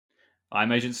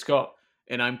I'm Agent Scott,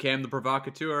 And I'm Cam the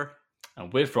Provocateur.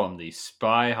 and we're from the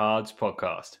Spy Hards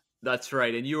podcast. That's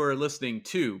right, and you are listening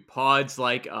to Pods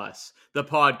Like Us, the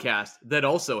podcast that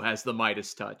also has the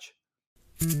Midas touch.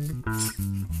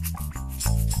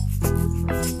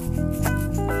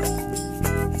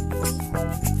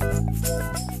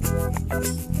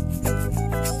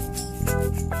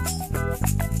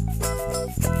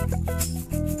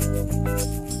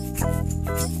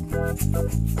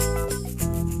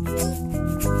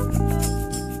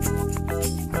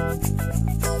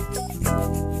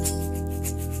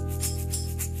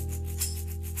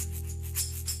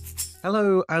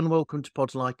 Hello and welcome to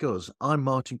Pods Like Us. I'm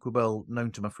Martin Quibbell,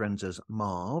 known to my friends as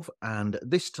Marv, and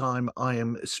this time I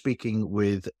am speaking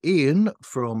with Ian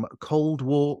from Cold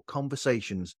War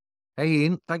Conversations. Hey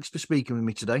Ian, thanks for speaking with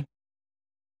me today.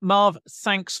 Marv,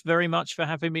 thanks very much for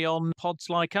having me on Pods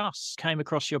Like Us. Came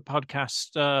across your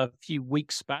podcast a few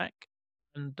weeks back,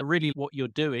 and really what you're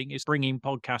doing is bringing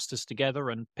podcasters together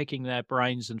and picking their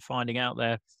brains and finding out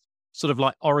their sort of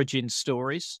like origin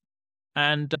stories.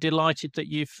 And delighted that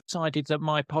you've decided that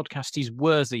my podcast is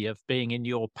worthy of being in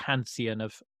your pantheon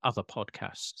of other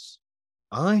podcasts.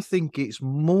 I think it's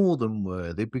more than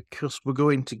worthy because we're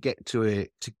going to get to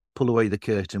it, to pull away the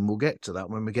curtain. We'll get to that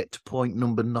when we get to point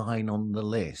number 9 on the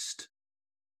list,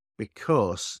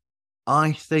 because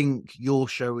I think your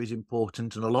show is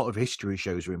important and a lot of history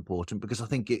shows are important, because I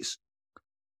think it's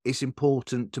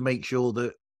important to make sure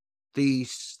that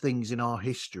these things in our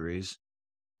histories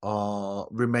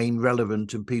remain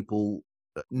relevant and people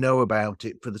know about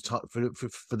it for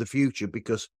the future,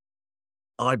 because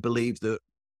I believe that,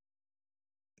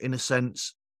 in a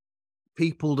sense,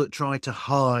 people that try to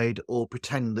hide or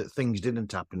pretend that things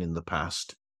didn't happen in the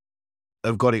past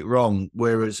have got it wrong.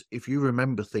 Whereas if you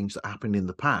remember things that happened in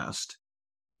the past,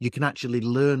 you can actually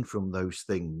learn from those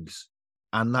things.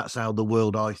 And that's how the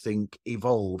world, I think,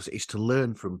 evolves, is to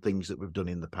learn from things that we've done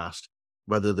in the past,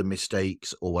 whether the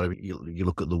mistakes or whatever. You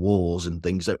look at the wars and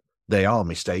things, that they are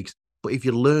mistakes. But if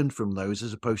you learn from those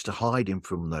as opposed to hiding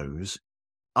from those,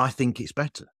 I think it's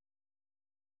better.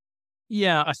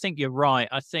 Yeah, I think you're right.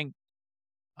 I think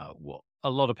what a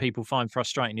lot of people find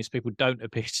frustrating is people don't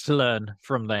appear to learn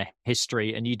from their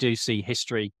history, and you do see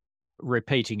history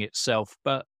repeating itself.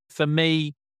 But for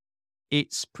me,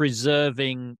 it's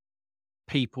preserving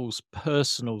people's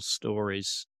personal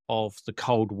stories of the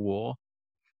Cold War.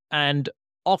 And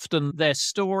often they're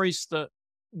stories that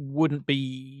wouldn't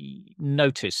be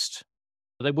noticed.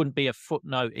 They wouldn't be a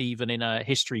footnote even in a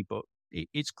history book.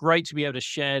 It's great to be able to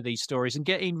share these stories and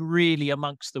get in really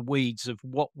amongst the weeds of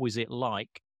what was it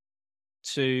like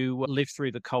to live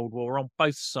through the Cold War on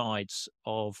both sides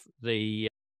of the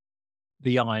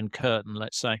Iron Curtain,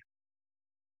 let's say.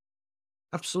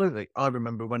 Absolutely. I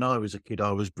remember when I was a kid,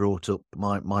 I was brought up,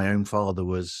 my own father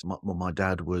was, my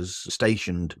dad was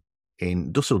stationed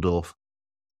in Dusseldorf.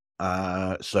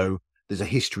 So there's a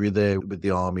history there with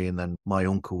the army, and then my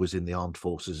uncle was in the armed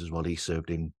forces as well. He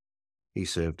served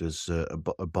as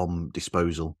a bomb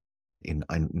disposal in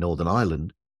Northern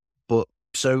Ireland. But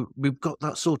so we've got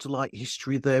that sort of like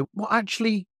history there.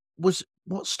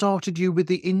 What started you with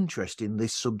the interest in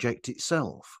this subject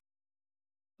itself?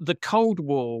 The Cold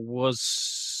War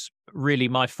was really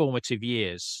my formative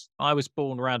years. I was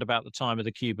born around about the time of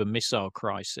the Cuban Missile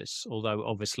Crisis, although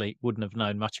obviously wouldn't have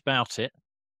known much about it.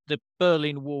 The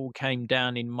Berlin Wall came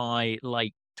down in my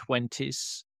late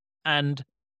 20s. And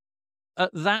at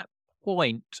that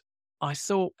point, I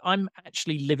thought, I'm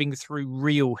actually living through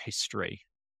real history.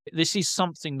 This is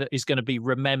something that is going to be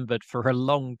remembered for a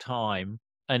long time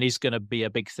and is going to be a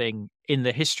big thing in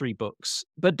the history books,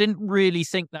 but didn't really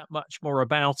think that much more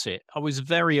about it. I was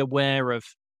very aware of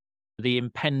the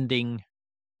impending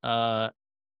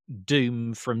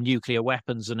doom from nuclear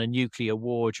weapons and a nuclear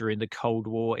war during the Cold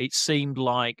War. It seemed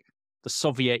like the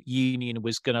Soviet Union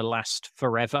was going to last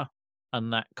forever,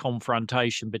 and that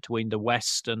confrontation between the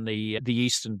West and the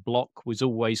Eastern Bloc was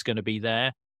always going to be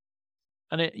there.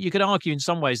 And you could argue in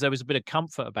some ways there was a bit of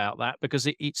comfort about that, because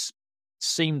it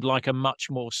seemed like a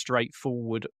much more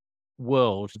straightforward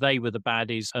world. They were the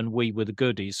baddies and we were the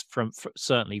goodies,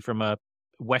 certainly from a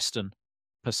Western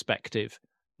perspective.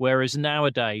 Whereas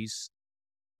nowadays,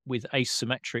 with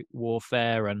asymmetric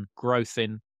warfare and growth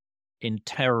in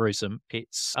terrorism,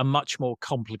 it's a much more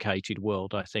complicated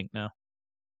world, I think, now.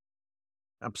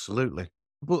 Absolutely.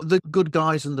 But the good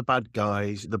guys and the bad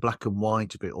guys, the black and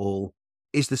white of it all,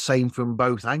 is the same from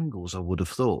both angles, I would have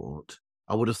thought.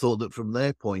 I would have thought that from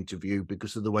their point of view,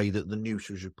 because of the way that the news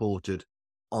was reported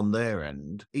on their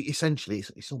end, essentially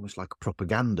it's almost like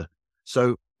propaganda.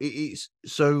 So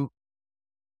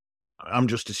I'm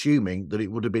just assuming that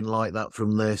it would have been like that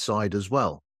from their side as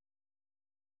well.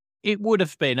 It would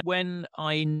have been. When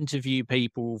I interview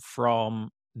people from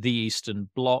the Eastern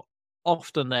Bloc,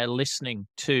 often they're listening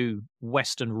to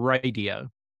Western radio,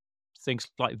 things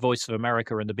like Voice of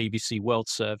America and the BBC World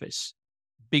Service,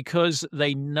 because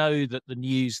they know that the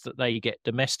news that they get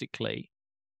domestically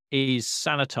is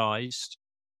sanitized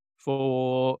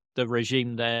for the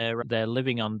regime they're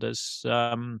living under's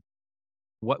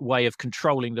way of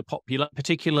controlling the population,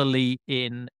 particularly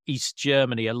in East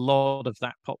Germany. A lot of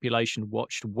that population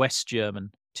watched West German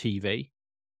TV.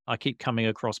 I keep coming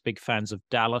across big fans of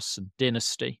Dallas and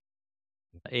Dynasty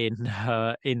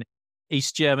in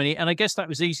East Germany, and I guess that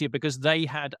was easier because they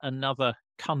had another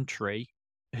country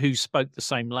who spoke the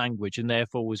same language and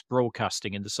therefore was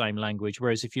broadcasting in the same language.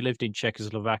 Whereas if you lived in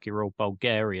Czechoslovakia or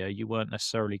Bulgaria, you weren't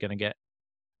necessarily going to get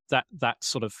that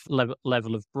sort of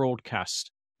level of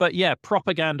broadcast. But yeah,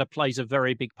 propaganda plays a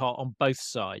very big part on both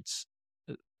sides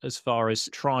as far as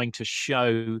trying to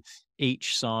show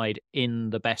each side in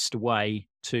the best way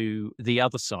to the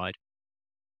other side.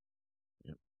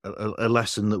 A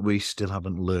lesson that we still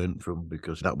haven't learned from,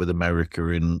 because that with America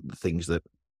and the things that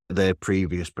their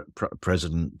previous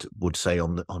president would say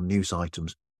on news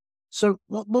items. So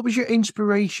what was your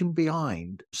inspiration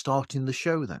behind starting the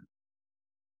show then?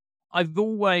 I've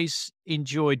always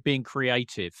enjoyed being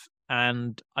creative,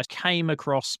 and I came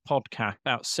across podcast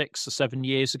about 6 or 7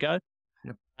 years ago.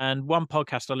 Yep. And one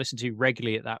podcast I listened to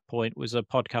regularly at that point was a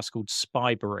podcast called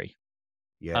Spybury,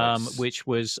 Yes. which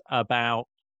was about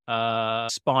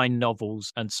spy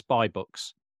novels and spy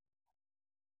books.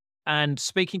 And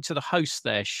speaking to the host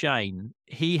there, Shane,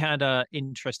 he had an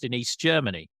interest in East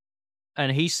Germany,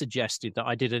 and he suggested that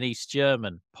I did an East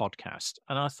German podcast.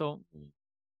 And I thought,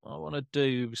 I want to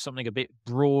do something a bit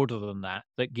broader than that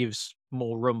gives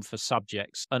more room for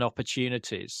subjects and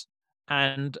opportunities.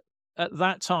 And at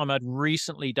that time, I'd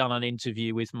recently done an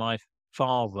interview with my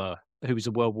father, who was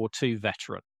a World War II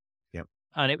veteran. Yep.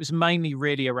 And it was mainly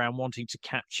really around wanting to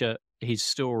capture his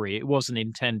story. It wasn't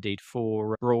intended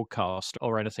for broadcast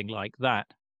or anything like that.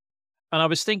 And I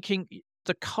was thinking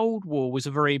the Cold War was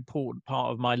a very important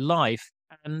part of my life,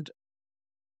 and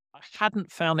I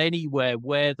hadn't found anywhere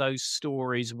where those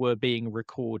stories were being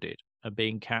recorded and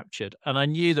being captured. And I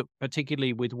knew that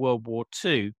particularly with World War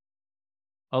II,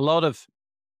 a lot of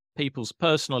people's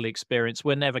personal experience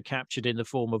were never captured in the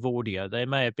form of audio. They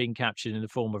may have been captured in the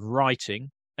form of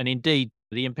writing. And indeed,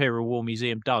 the Imperial War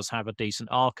Museum does have a decent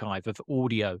archive of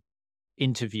audio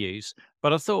interviews.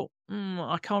 But I thought,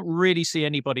 I can't really see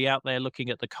anybody out there looking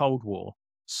at the Cold War.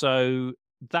 So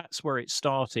that's where it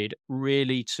started,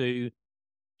 really, to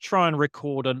try and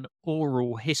record an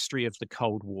oral history of the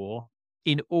Cold War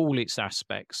in all its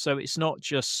aspects. So it's not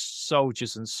just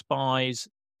soldiers and spies,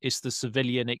 it's the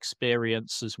civilian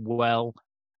experience as well.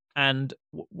 And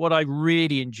what I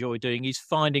really enjoy doing is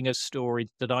finding a story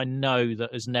that I know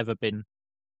that has never been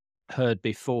heard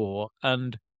before.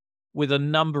 And with a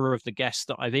number of the guests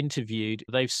that I've interviewed,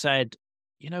 they've said,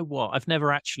 you know what, I've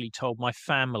never actually told my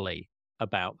family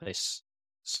about this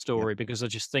story because I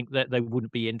just think that they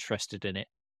wouldn't be interested in it.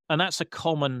 And that's a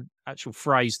common actual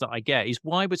phrase that I get is,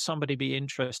 why would somebody be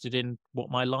interested in what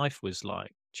my life was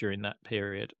like during that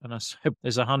period? And I said,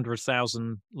 there's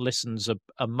 100,000 listens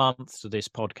a month to this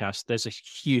podcast. There's a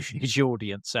huge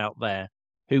audience out there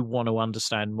who want to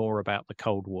understand more about the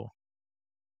Cold War.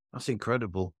 That's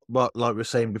incredible. But like we were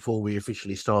saying before we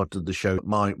officially started the show,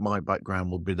 my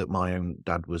background would be that my own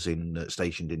dad was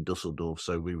stationed in Dusseldorf,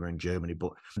 so we were in Germany.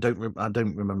 But I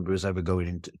don't remember us ever going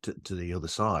into to the other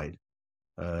side.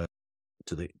 So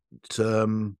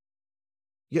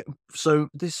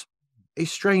this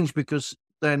is strange, because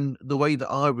then the way that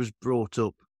I was brought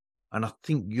up, and I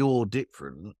think you're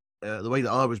different. The way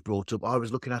that I was brought up, I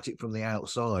was looking at it from the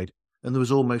outside, and there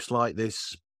was almost like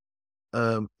this.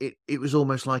 It was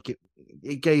almost like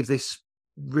it gave this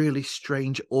really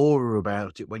strange aura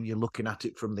about it when you're looking at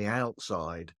it from the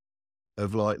outside,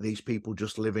 of like these people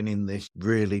just living in this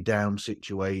really down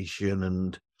situation,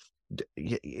 and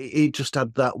it just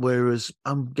had that. Whereas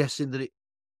I'm guessing that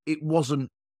it wasn't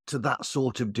to that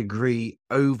sort of degree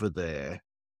over there,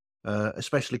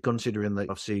 especially considering that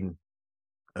I've seen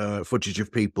footage of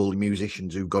people,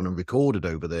 musicians who've gone and recorded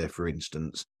over there, for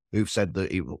instance, who've said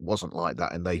that it wasn't like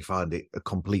that and they find it a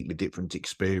completely different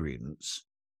experience.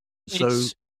 So,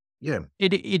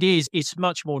 it is. It's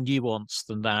much more nuanced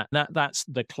than that. That's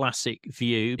the classic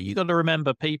view. You got to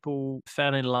remember, people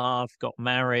fell in love, got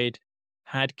married,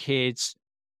 had kids,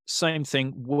 same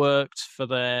thing, worked for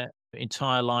their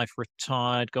entire life,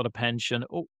 retired, got a pension.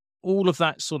 All of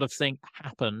that sort of thing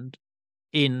happened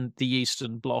in the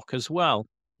Eastern Bloc as well.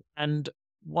 And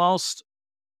whilst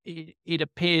it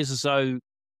appears as though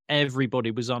everybody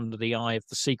was under the eye of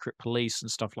the secret police and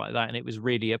stuff like that. And it was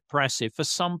really oppressive. For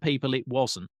some people, it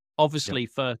wasn't. Obviously,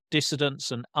 for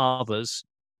dissidents and others,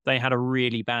 they had a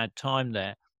really bad time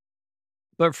there.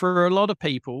 But for a lot of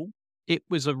people, it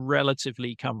was a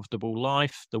relatively comfortable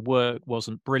life. The work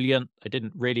wasn't brilliant. They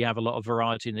didn't really have a lot of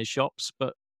variety in the shops,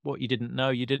 but what you didn't know,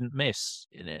 you didn't miss.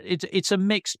 It's a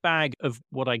mixed bag of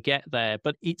what I get there,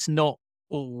 but it's not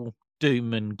all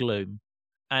doom and gloom.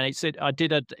 And I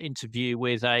did an interview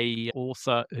with a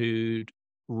author who'd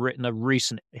written a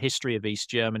recent history of East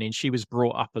Germany, and she was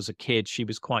brought up as a kid. She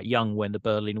was quite young when the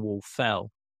Berlin Wall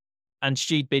fell. And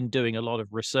she'd been doing a lot of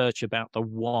research about the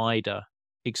wider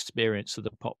experience of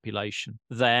the population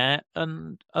there.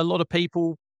 And a lot of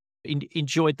people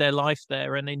enjoyed their life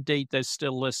there. And indeed, there's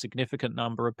still a significant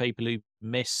number of people who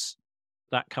miss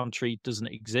that country doesn't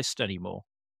exist anymore,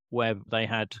 where they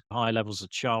had high levels of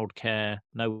childcare,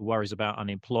 no worries about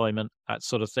unemployment, that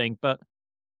sort of thing. But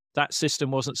that system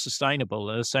wasn't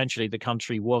sustainable. And essentially, the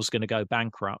country was going to go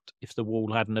bankrupt if the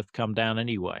wall hadn't have come down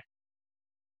anyway.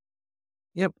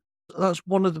 Yep. That's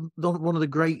one of the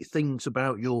great things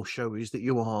about your show is that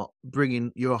you are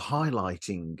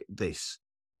highlighting this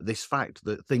fact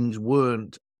that things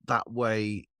weren't that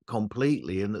way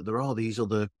completely, and that there are there's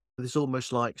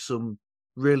almost like some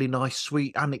really nice,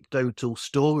 sweet anecdotal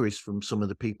stories from some of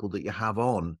the people that you have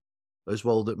on as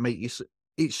well that make you.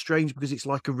 It's strange because it's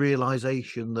like a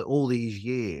realization that all these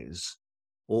years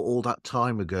or all that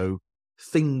time ago,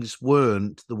 things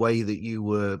weren't the way that you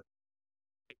were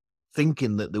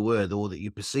thinking that they were, or that you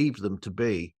perceived them to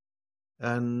be.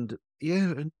 And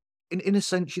yeah, and in a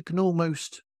sense, you can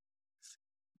almost,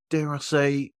 dare I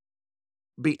say,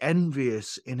 be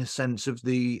envious in a sense of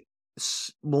the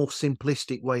more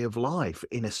simplistic way of life,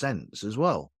 in a sense as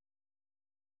well.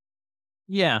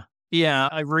 Yeah. Yeah.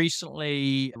 I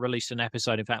recently released an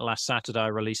episode. In fact, last Saturday, I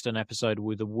released an episode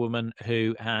with a woman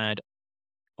who had,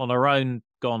 on her own,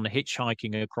 gone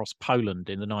hitchhiking across Poland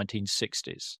in the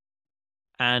 1960s.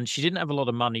 And she didn't have a lot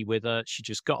of money with her. She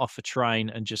just got off a train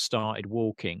and just started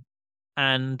walking.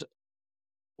 And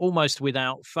almost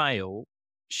without fail,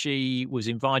 she was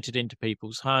invited into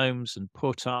people's homes and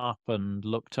put up and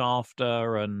looked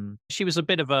after. And she was a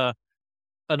bit of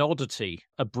an oddity,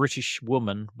 a British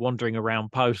woman wandering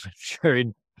around Poland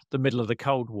during the middle of the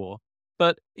Cold War.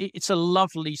 But it's a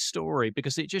lovely story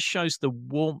because it just shows the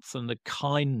warmth and the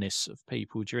kindness of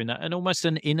people during that, and almost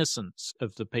an innocence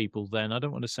of the people then. I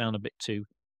don't want to sound a bit too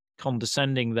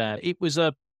condescending there. It was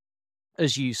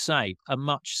as you say, a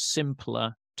much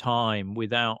simpler time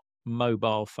without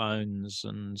mobile phones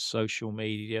and social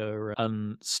media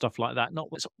and stuff like that. Not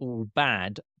that it's all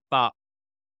bad, but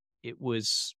it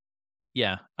was,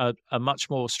 yeah, a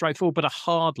much more straightforward, but a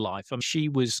hard life. I mean, she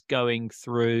was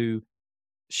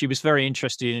very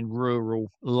interested in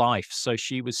rural life. So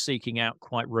she was seeking out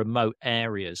quite remote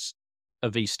areas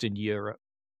of Eastern Europe.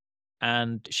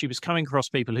 And she was coming across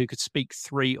people who could speak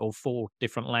 3 or 4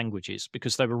 different languages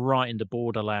because they were right in the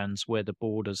borderlands where the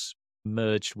borders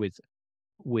merged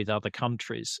with other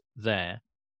countries there.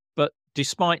 But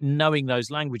despite knowing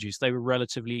those languages, they were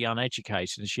relatively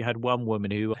uneducated. And she had one woman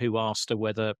who asked her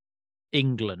whether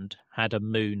England had a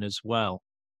moon as well.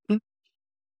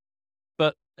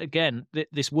 But again,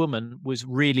 this woman was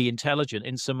really intelligent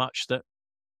in so much that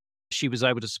she was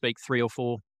able to speak 3 or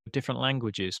 4 different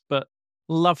languages. But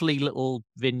lovely little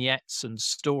vignettes and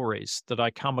stories that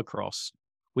I come across,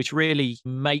 which really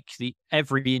make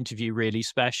every interview really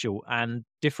special, and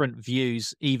different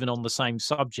views even on the same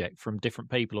subject from different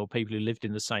people or people who lived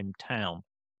in the same town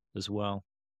as well.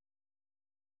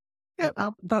 Yeah,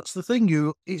 that's the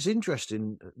thing. It's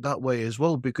interesting that way as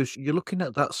well because you're looking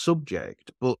at that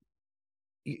subject, but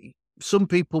some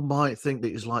people might think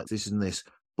that it's like this and this,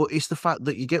 but it's the fact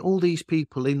that you get all these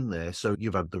people in there. So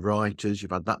you've had the writers,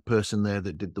 you've had that person there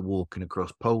that did the walking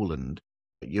across Poland.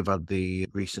 You've had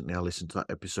recently I listened to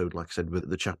that episode, like I said, with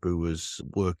the chap who was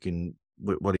working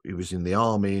he was in the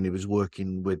army and he was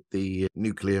working with the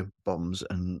nuclear bombs.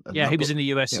 And yeah, he was in the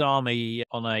US Army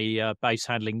on a base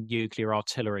handling nuclear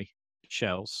artillery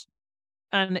shells.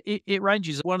 And it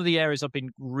ranges. One of the areas I've been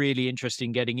really interested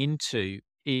in getting into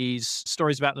is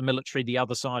stories about the military, the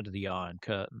other side of the Iron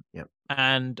Curtain. Yep.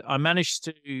 And I managed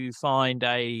to find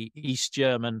a East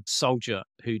German soldier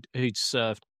who'd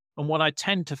served. And what I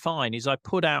tend to find is I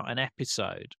put out an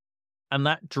episode, and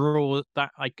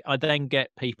I then get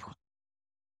people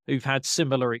who've had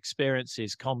similar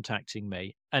experiences contacting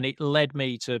me. And it led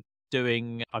me to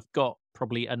I've got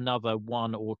probably another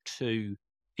 1 or 2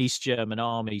 East German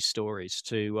army stories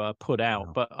to put out.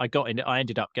 Wow. But I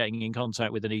ended up getting in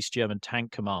contact with an East German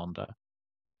tank commander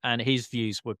And his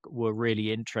views were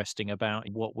really interesting about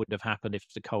what would have happened if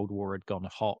the Cold War had gone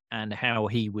hot, and how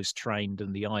he was trained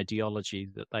and the ideology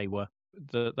that they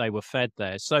were fed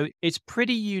there. So it's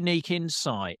pretty unique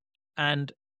insight.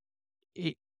 And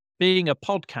being a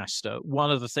podcaster, one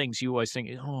of the things you always think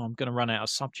is, oh, I'm going to run out of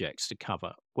subjects to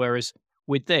cover. Whereas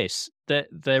with this,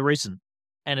 there isn't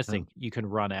anything you can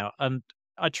run out. And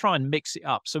I try and mix it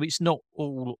up. So it's not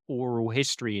all oral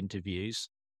history interviews.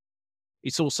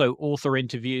 It's also author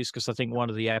interviews, because I think one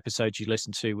of the episodes you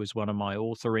listened to was one of my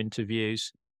author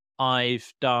interviews.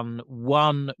 I've done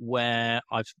one where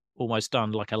I've almost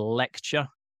done like a lecture,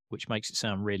 which makes it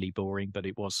sound really boring, but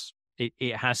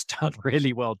it has done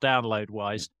really well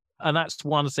download-wise. And that's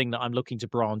one thing that I'm looking to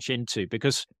branch into,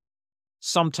 because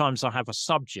sometimes I have a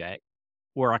subject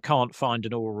where I can't find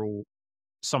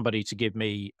somebody to give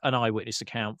me an eyewitness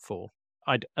account for.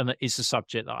 And it's a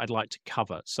subject that I'd like to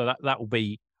cover. So that will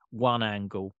be one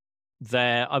angle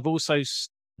there. I've also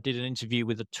did an interview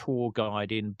with a tour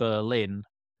guide in Berlin,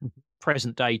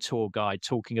 present day tour guide,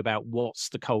 talking about what's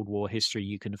the Cold War history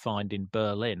you can find in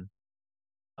Berlin.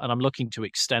 And I'm looking to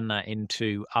extend that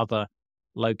into other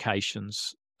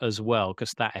locations as well,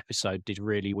 because that episode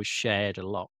was shared a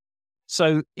lot.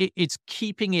 So it's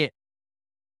keeping it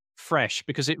fresh,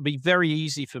 because it would be very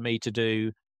easy for me to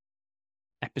do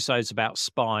episodes about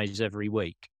spies every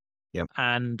week. Yep.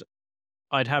 And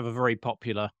I'd have a very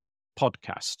popular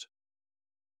podcast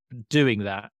doing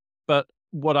that. But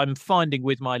what I'm finding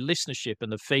with my listenership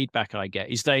and the feedback I get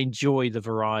is they enjoy the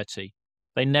variety.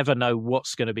 They never know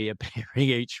what's going to be appearing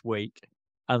each week,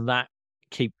 and that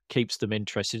keeps them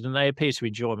interested. And they appear to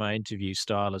enjoy my interview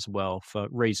style as well, for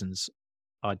reasons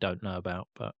I don't know about.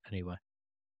 But anyway.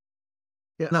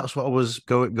 Yeah, and that's what I was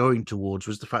going towards,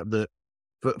 was the fact that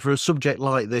for a subject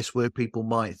like this, where people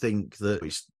might think that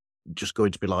it's just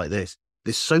going to be like this,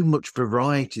 there's so much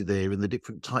variety there in the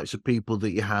different types of people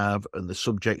that you have and the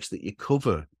subjects that you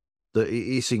cover, that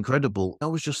it's incredible. I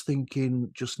was just thinking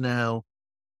just now,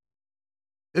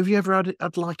 have you ever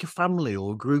had like a family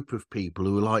or a group of people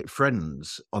who are like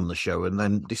friends on the show and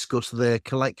then discuss their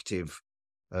collective?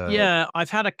 Yeah, I've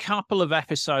had a couple of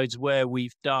episodes where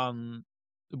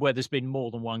there's been more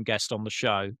than one guest on the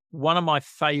show. One of my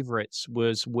favorites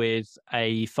was with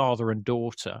a father and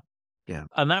daughter. Yeah.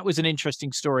 And that was an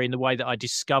interesting story in the way that I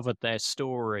discovered their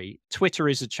story. Twitter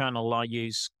is a channel I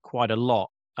use quite a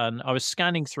lot. And I was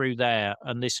scanning through there,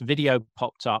 and this video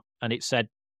popped up, and it said,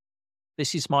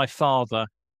 "This is my father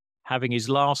having his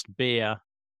last beer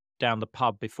down the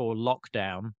pub before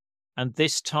lockdown. And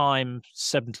this time,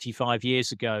 75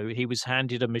 years ago, he was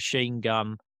handed a machine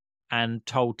gun and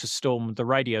told to storm the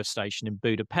radio station in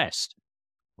Budapest."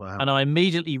 Wow. And I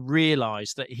immediately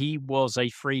realized that he was a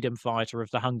freedom fighter of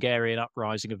the Hungarian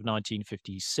uprising of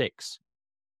 1956.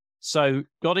 So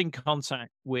got in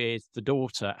contact with the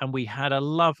daughter, and we had a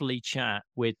lovely chat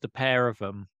with the pair of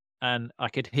them. And I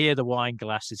could hear the wine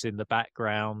glasses in the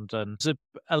background, and it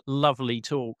was a lovely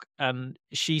talk. And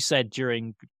she said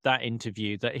during that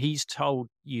interview that he's told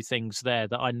you things there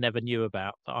that I never knew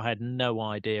about, that I had no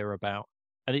idea about.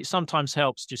 And it sometimes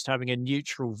helps just having a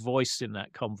neutral voice in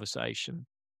that conversation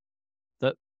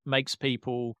that makes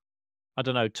people, I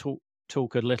don't know,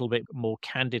 talk a little bit more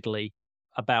candidly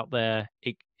about their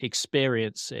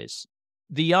experiences.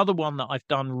 The other one that I've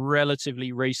done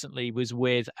relatively recently was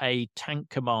with a tank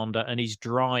commander and his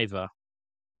driver.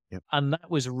 Yep. And that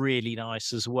was really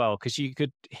nice as well, because you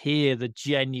could hear the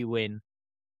genuine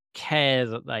care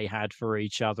that they had for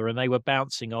each other, and they were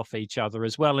bouncing off each other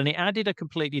as well. And it added a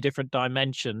completely different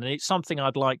dimension. And it's something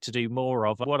I'd like to do more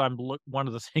of. One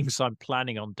of the things I'm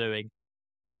planning on doing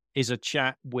is a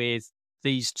chat with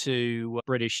these two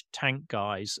British tank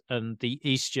guys and the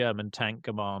East German tank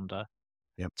commander.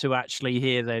 Yep. To actually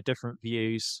hear their different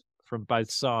views from both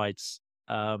sides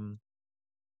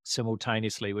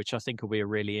simultaneously, which I think will be a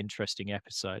really interesting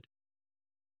episode.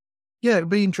 Yeah, it'd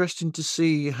be interesting to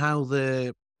see how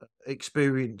their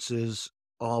experiences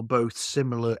are both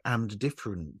similar and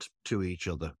different to each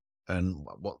other, and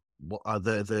what are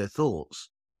their thoughts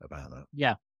about that.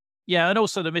 Yeah, and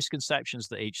also the misconceptions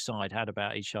that each side had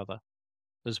about each other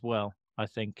as well. I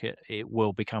think it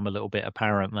will become a little bit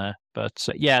apparent there. But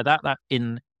yeah, that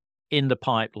in the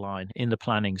pipeline, in the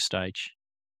planning stage.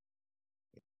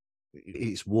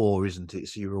 It's war, isn't it?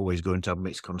 So you're always going to have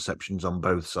misconceptions on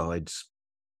both sides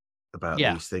about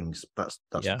these things. That's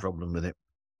the problem with it.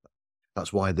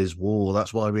 That's why there's war.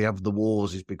 That's why we have the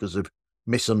wars, is because of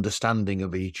misunderstanding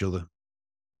of each other.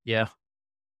 Yeah.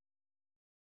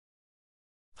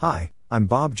 Hi, I'm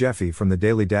Bob Jeffy from the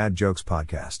Daily Dad Jokes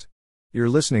podcast. You're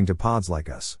listening to Pods Like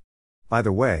Us. By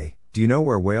the way, do you know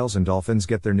where whales and dolphins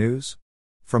get their news?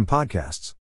 From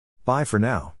podcasts. Bye for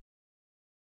now.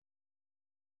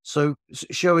 So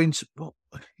showing,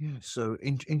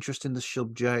 interest in the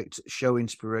subject, show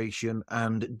inspiration,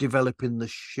 and developing the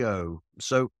show.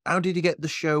 So how did you get the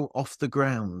show off the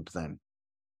ground then?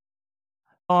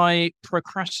 I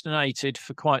procrastinated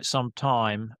for quite some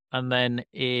time, and then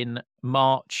in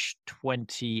March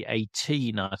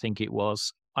 2018, I think it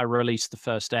was, I released the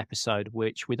first episode,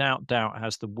 which without doubt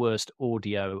has the worst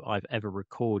audio I've ever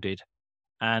recorded.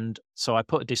 And so I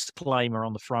put a disclaimer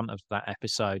on the front of that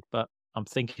episode, but I'm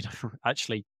thinking of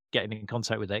actually getting in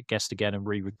contact with that guest again and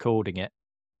re-recording it.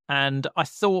 And I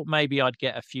thought maybe I'd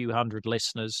get a few hundred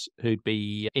listeners who'd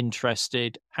be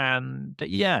interested. And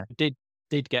yeah, did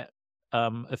get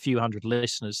a few hundred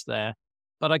listeners there.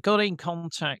 But I got in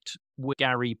contact with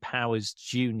Gary Powers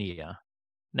Jr.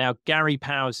 Now, Gary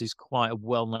Powers is quite a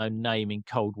well-known name in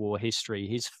Cold War history.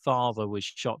 His father was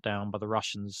shot down by the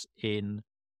Russians in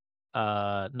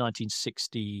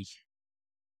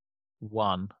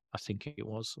 1961, I think it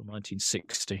was, or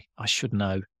 1960. I should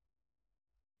know.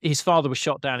 His father was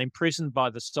shot down, imprisoned by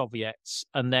the Soviets,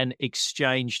 and then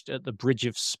exchanged at the Bridge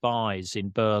of Spies in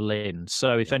Berlin.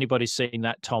 So if anybody's seen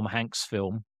that Tom Hanks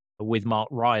film with Mark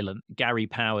Rylance, Gary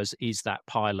Powers is that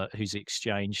pilot who's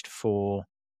exchanged for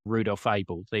Rudolf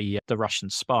Abel, the Russian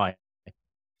spy.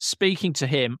 Speaking to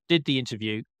him, did the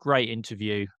interview, great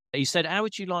interview. He said, how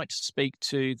would you like to speak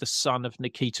to the son of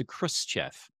Nikita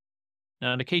Khrushchev?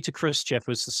 Now, Nikita Khrushchev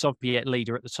was the Soviet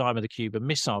leader at the time of the Cuban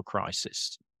Missile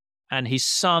Crisis, and his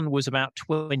son was about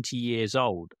 20 years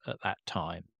old at that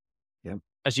time. Yeah.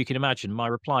 As you can imagine, my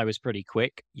reply was pretty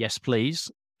quick. Yes, please.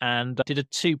 And I did a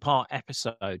 2-part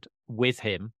episode with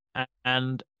him,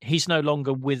 and he's no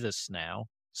longer with us now.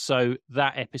 So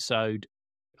that episode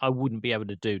I wouldn't be able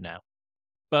to do now.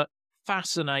 But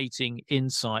fascinating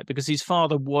insight, because his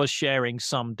father was sharing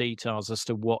some details as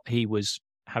to what he was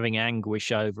having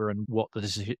anguish over and what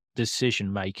the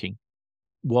decision making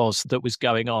was that was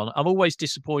going on. I'm always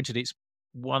disappointed it's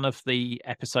one of the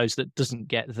episodes that doesn't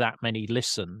get that many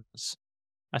listens.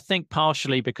 I think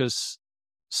partially because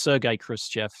Sergei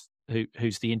Khrushchev,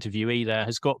 who's the interviewee there,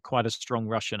 has got quite a strong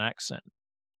Russian accent.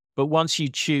 But once you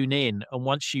tune in and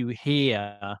once you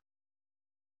hear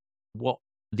what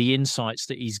the insights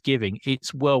that he's giving,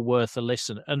 it's well worth a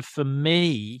listen. And for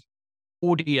me,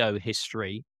 audio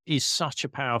history is such a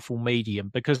powerful medium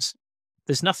because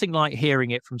there's nothing like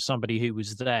hearing it from somebody who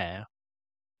was there.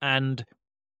 And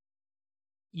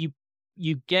you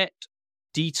get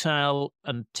detail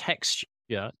and texture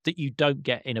that you don't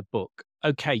get in a book.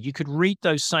 Okay, you could read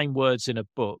those same words in a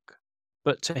book,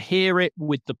 but to hear it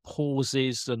with the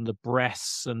pauses and the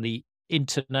breaths and the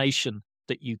intonation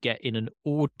that you get in an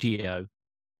audio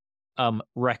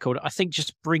record, I think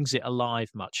just brings it alive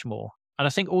much more. And I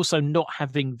think also not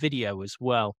having video as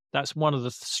well. That's one of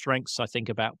the strengths I think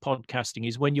about podcasting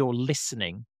is when you're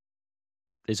listening,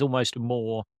 there's almost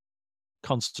more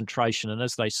concentration. And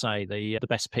as they say, the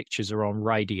best pictures are on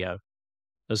radio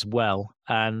as well.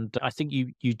 And I think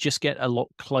you just get a lot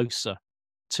closer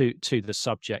to the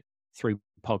subject through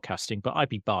podcasting. But I'd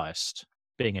be biased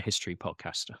being a history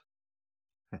podcaster.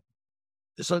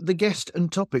 So the guest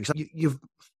and topics, you've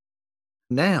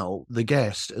now the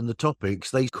guest and the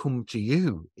topics, they come to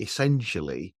you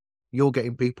essentially. You're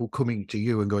getting people coming to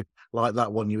you and going, like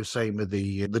that one you were saying with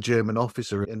the German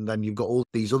officer, and then you've got all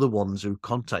these other ones who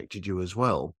contacted you as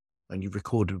well, and you've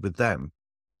recorded with them.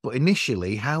 But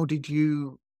initially, how did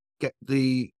you get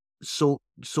the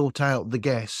sort out the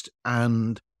guest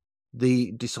and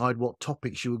decide what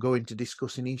topics you were going to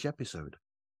discuss in each episode?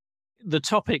 The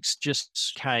topics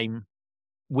just came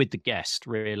with the guest,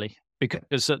 really.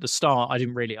 Because at the start, I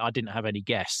didn't have any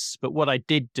guests. But what I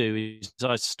did do is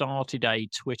I started a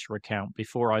Twitter account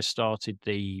before I started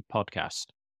the podcast.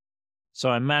 So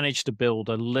I managed to build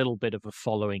a little bit of a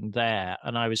following there.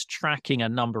 And I was tracking a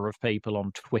number of people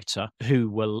on Twitter who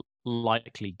were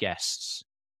likely guests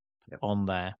on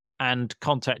there and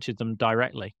contacted them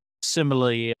directly.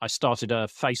 Similarly, I started a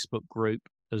Facebook group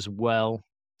as well.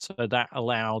 So that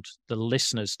allowed the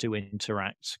listeners to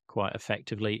interact quite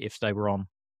effectively if they were on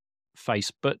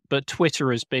Facebook, but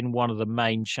Twitter has been one of the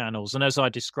main channels. And as I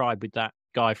described with that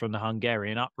guy from the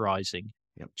Hungarian uprising,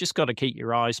 just got to keep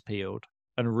your eyes peeled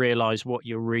and realize what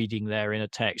you're reading there in a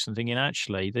text and thinking,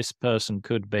 actually, this person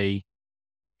could be,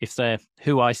 if they're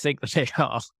who I think that they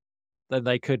are, then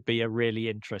they could be a really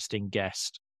interesting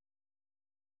guest.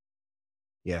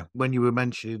 Yeah, when you were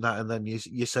mentioning that, and then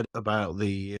you said about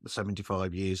the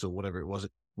 75 years or whatever it was,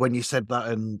 when you said that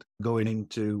and going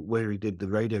into where he did the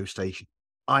radio station,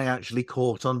 I actually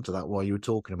caught on to that while you were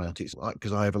talking about it,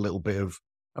 because I have a little bit of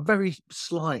a very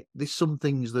slight, there's some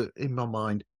things that in my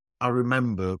mind I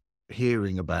remember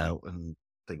hearing about and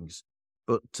things.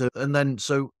 But and then,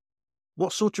 so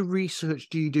what sort of research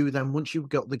do you do then once you've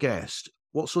got the guest?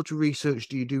 What sort of research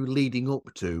do you do leading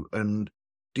up to? And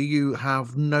do you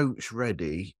have notes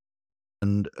ready?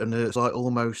 And it's like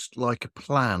almost like a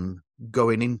plan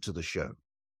going into the show.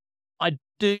 I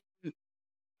do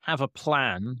have a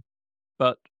plan,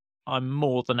 but I'm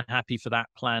more than happy for that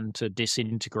plan to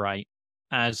disintegrate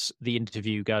as the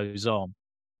interview goes on.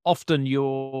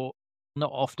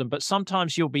 Not often, but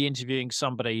sometimes you'll be interviewing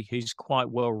somebody who's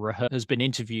quite well rehearsed, has been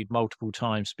interviewed multiple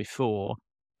times before,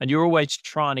 and you're always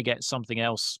trying to get something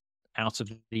else out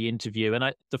of the interview.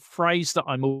 And the phrase that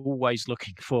I'm always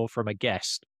looking for from a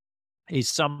guest is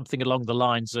something along the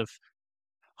lines of,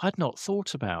 "I'd not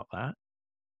thought about that.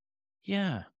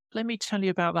 Yeah, let me tell you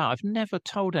about that. I've never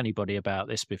told anybody about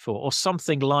this before," or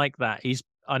something like that.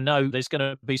 I know there's going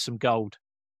to be some gold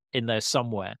in there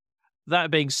somewhere. That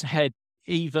being said,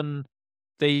 even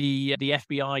the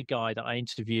FBI guy that I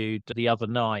interviewed the other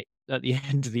night, at the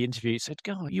end of the interview, said,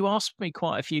 "God, you asked me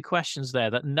quite a few questions there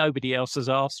that nobody else has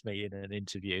asked me in an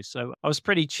interview." So I was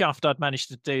pretty chuffed I'd managed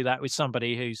to do that with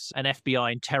somebody who's an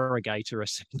FBI interrogator,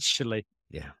 essentially.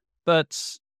 Yeah. But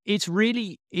it's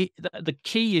really, the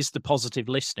key is the positive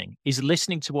listening, is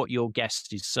listening to what your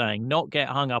guest is saying, not get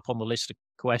hung up on the list of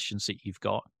questions that you've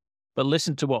got, but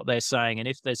listen to what they're saying. And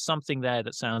if there's something there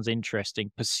that sounds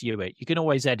interesting, pursue it. You can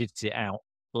always edit it out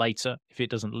later if it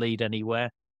doesn't lead anywhere,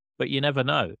 but you never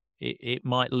know. It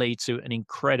might lead to an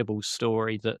incredible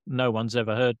story that no one's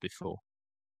ever heard before.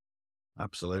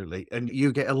 Absolutely. And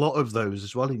you get a lot of those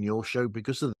as well in your show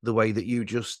because of the way that you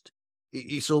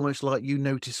it's almost like you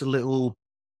notice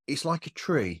it's like a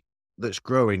tree that's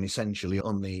growing essentially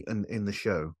in the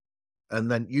show.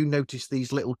 And then you notice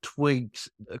these little twigs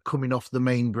coming off the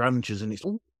main branches and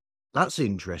oh, that's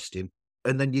interesting.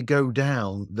 And then you go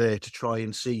down there to try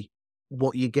and see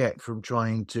what you get from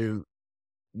trying to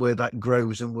where that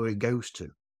grows and where it goes to.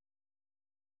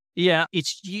 Yeah,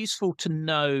 it's useful to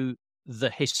know the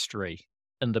history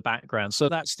and the background. So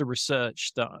that's the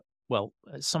research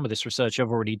some of this research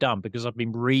I've already done because I've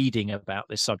been reading about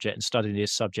this subject and studying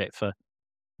this subject for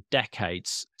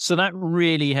decades. So that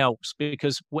really helps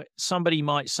because somebody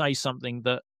might say something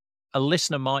that a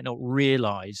listener might not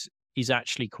realize is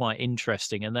actually quite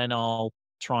interesting. And then I'll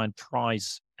try and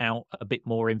prize out a bit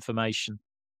more information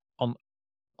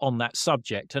on that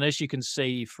subject. And as you can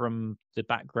see from the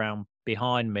background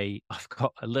behind me, I've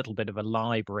got a little bit of a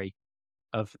library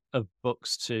of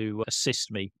books to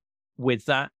assist me with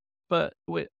that. But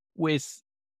with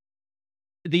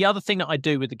the other thing that I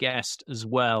do with the guest as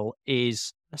well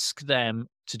is ask them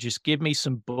to just give me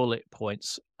some bullet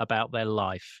points about their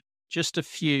life, just a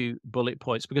few bullet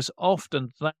points, because often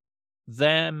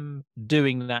them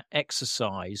doing that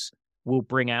exercise will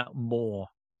bring out more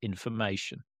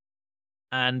information.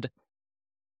 And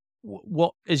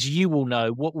what, as you will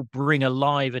know, what will bring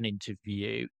alive an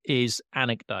interview is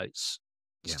anecdotes.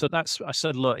 Yeah. So I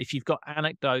said, look, if you've got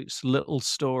anecdotes, little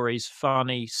stories,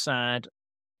 funny, sad,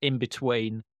 in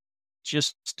between,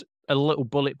 just a little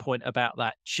bullet point about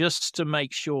that, just to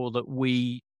make sure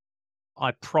that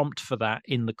I prompt for that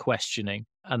in the questioning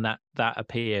and that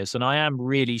appears. And I am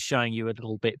really showing you a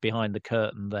little bit behind the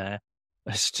curtain there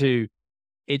as to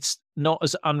it's not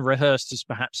as unrehearsed as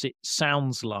perhaps it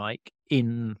sounds like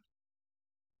in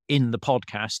the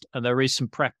podcast, and there is some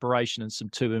preparation and some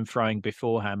to and froing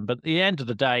beforehand. But at the end of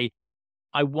the day,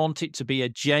 I want it to be a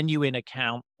genuine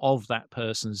account of that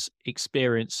person's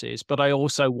experiences, but I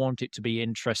also want it to be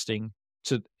interesting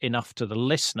enough to the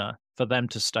listener for them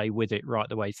to stay with it right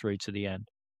the way through to the end.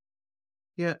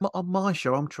 Yeah, on my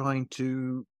show, I'm trying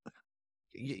to.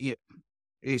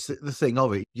 It's the thing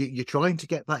of it. You're trying to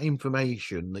get that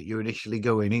information that you're initially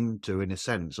going into, in a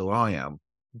sense, or I am,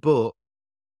 but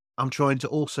I'm trying to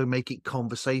also make it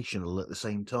conversational at the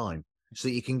same time, so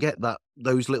that you can get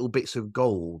those little bits of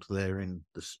gold there in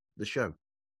the show.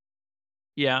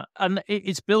 Yeah, and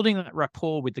it's building that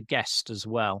rapport with the guest as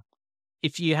well.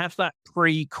 If you have that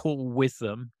pre-call with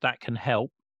them, that can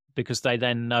help because they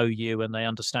then know you and they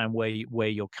understand where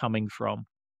you're coming from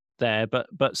there.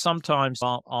 But sometimes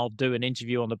I'll do an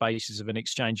interview on the basis of an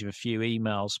exchange of a few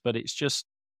emails, but it's just,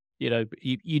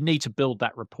 you need to build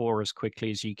that rapport as quickly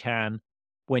as you can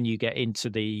when you get into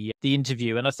the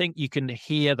interview. And I think you can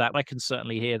hear that. I can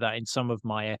certainly hear that in some of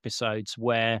my episodes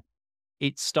where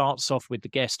it starts off with the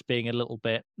guest being a little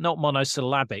bit, not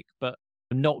monosyllabic, but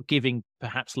not giving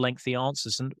perhaps lengthy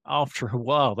answers. And after a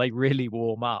while, they really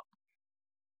warm up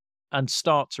and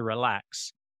start to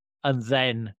relax. And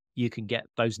then you can get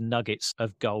those nuggets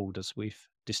of gold as we've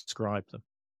described them.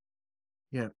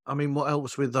 Yeah. I mean, what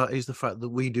helps with that is the fact that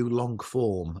we do long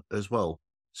form as well.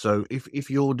 So if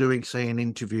you're doing, say, an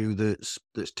interview that's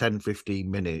 10, 15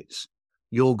 minutes,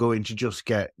 you're going to just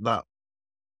get that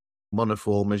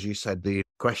monoform, as you said, the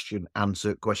question,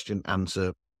 answer,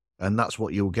 and that's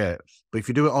what you'll get. But if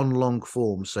you do it on long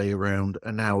form, say around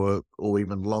an hour or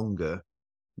even longer,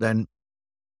 then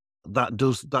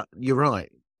you're right.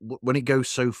 When it goes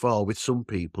so far with some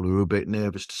people who are a bit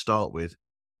nervous to start with,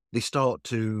 they start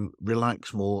to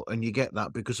relax more, and you get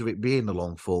that because of it being a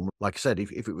long form. Like I said,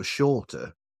 if it was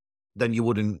shorter, then you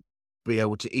wouldn't be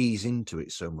able to ease into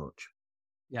it so much.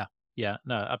 Yeah,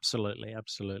 no, absolutely.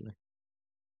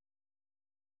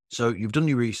 So you've done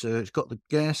your research, got the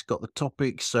guest, got the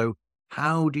topic. So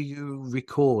how do you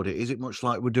record it? Is it much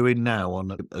like we're doing now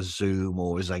on a Zoom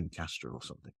or a Zencaster or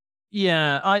something?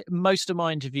 Yeah, most of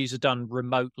my interviews are done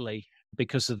remotely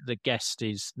because of the guest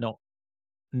is not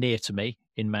near to me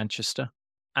in Manchester.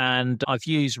 And I've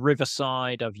used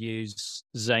Riverside, I've used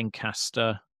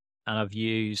Zencaster, and I've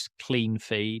used Clean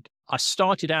Feed. I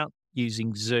started out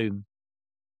using Zoom,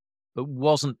 but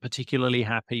wasn't particularly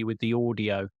happy with the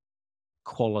audio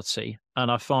quality.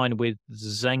 And I find with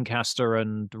Zencaster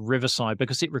and Riverside,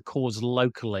 because it records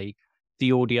locally,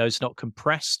 the audio is not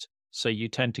compressed. So you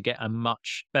tend to get a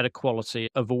much better quality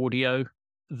of audio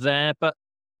there. But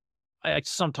I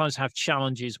sometimes have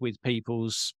challenges with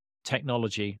people's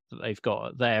technology that they've got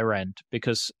at their end,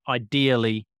 because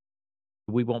ideally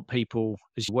we want people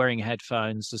wearing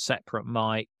headphones, a separate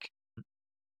mic,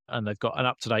 and they've got an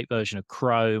up-to-date version of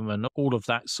Chrome and all of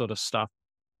that sort of stuff.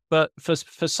 But for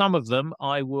some of them,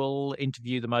 I will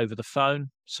interview them over the phone.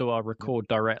 So I'll record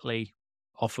directly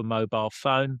off a mobile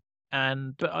phone.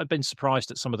 But I've been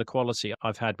surprised at some of the quality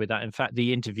I've had with that. In fact,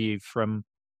 the interview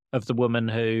of the woman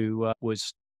who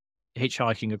was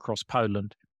hitchhiking across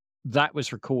Poland, that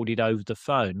was recorded over the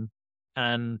phone.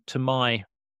 And to my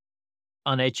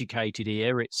uneducated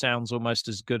ear, it sounds almost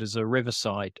as good as a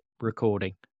Riverside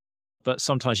recording. But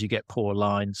sometimes you get poor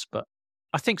lines. But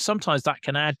I think sometimes that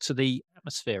can add to the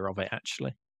atmosphere of it,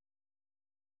 actually.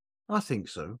 I think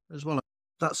so as well.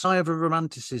 I have a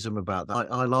romanticism about that.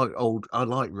 I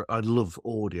love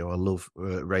audio. I love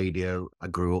radio. I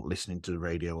grew up listening to the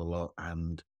radio a lot.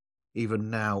 And even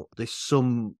now, there's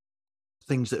some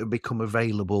things that have become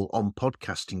available on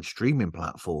podcasting streaming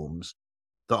platforms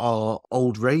that are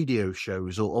old radio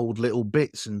shows or old little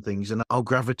bits and things. And I'll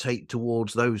gravitate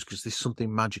towards those because there's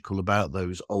something magical about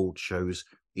those old shows.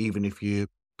 Even if you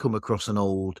come across an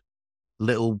old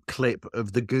little clip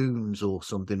of the Goons or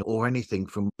something or anything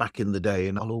from back in the day,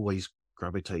 and I'll always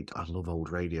gravitate. I love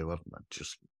old radio.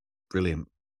 Just brilliant.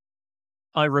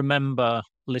 I remember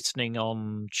listening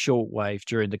on shortwave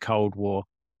during the Cold War,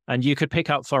 and you could pick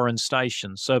up foreign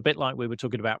stations. So a bit like we were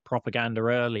talking about propaganda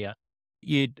earlier,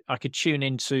 I could tune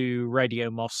into Radio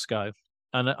Moscow,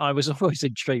 and I was always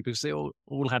intrigued because they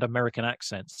all had American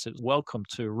accents. It was welcome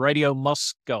to Radio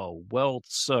Moscow World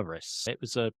Service. It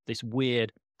was this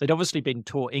weird. They'd obviously been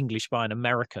taught English by an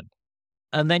American.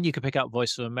 And then you could pick up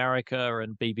Voice of America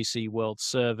and BBC World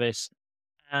Service.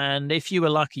 And if you were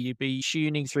lucky, you'd be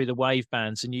tuning through the wave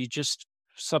bands and you just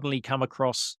suddenly come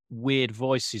across weird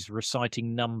voices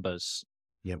reciting numbers.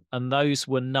 Yep. And those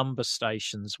were number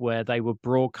stations where they were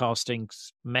broadcasting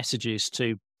messages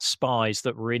to spies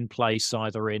that were in place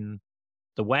either in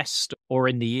the West or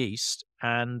in the East.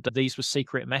 And these were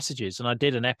secret messages. And I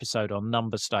did an episode on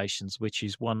number stations, which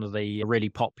is one of the really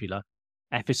popular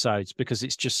episodes because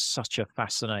it's just such a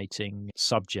fascinating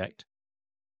subject.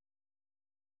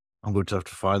 I'm going to have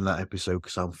to find that episode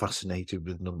because I'm fascinated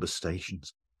with number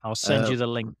stations. I'll send you the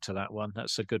link to that one.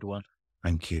 That's a good one.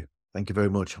 Thank you. Thank you very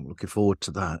much. I'm looking forward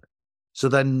to that. So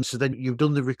then you've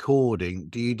done the recording.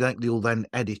 You'll then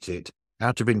edit it?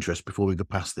 Out of interest, before we go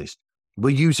past this, we're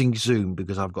using Zoom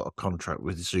because I've got a contract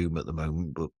with Zoom at the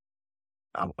moment, but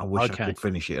I wish I could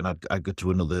finish it and I'd go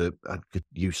to I could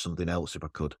use something else if I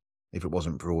could, if it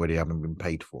wasn't for already having been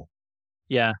paid for.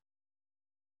 Yeah.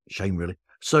 Shame, really.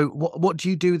 So what do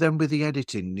you do then with the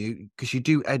editing? Because you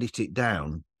do edit it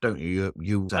down, don't you?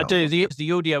 I do.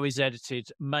 The audio is edited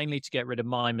mainly to get rid of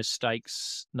my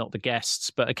mistakes, not the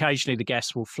guests, but occasionally the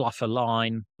guests will fluff a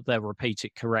line, they'll repeat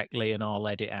it correctly, and I'll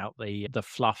edit out the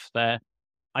fluff there.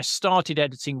 I started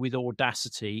editing with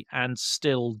Audacity and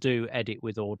still do edit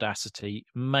with Audacity,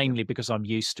 mainly because I'm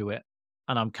used to it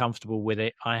and I'm comfortable with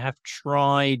it. I have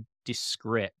tried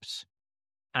Descript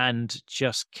and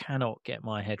just cannot get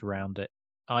my head around it.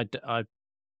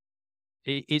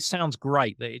 It sounds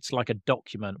great that it's like a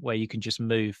document where you can just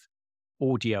move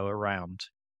audio around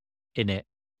in it,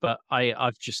 but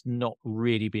I've just not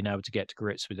really been able to get to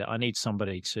grips with it. I need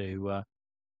somebody to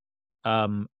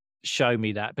show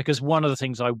me that, because one of the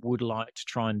things I would like to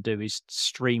try and do is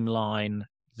streamline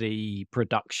the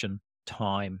production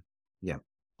time Yeah.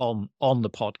 on the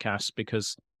podcast,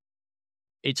 because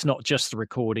it's not just the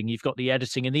recording. You've got the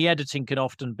editing, and the editing can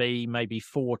often be maybe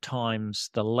 4 times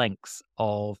the length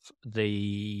of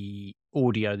the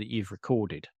audio that you've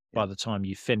recorded by the time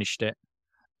you've finished it.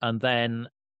 And then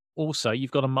also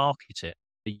you've got to market it.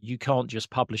 You can't just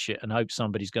publish it and hope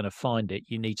somebody's going to find it.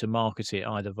 You need to market it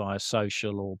either via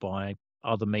social or by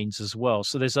other means as well.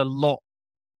 So there's a lot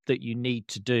that you need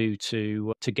to do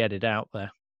to get it out there.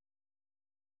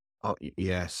 Oh,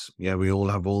 yes. Yeah, we all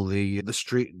have all the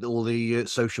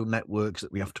social networks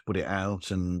that we have to put it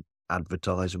out and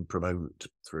advertise and promote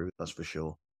through. That's for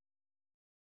sure.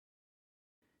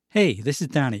 Hey, this is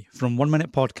Danny from 1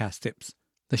 Minute Podcast Tips,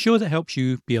 the show that helps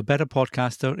you be a better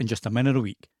podcaster in just a minute a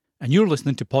week. And you're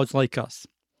listening to Pods Like Us.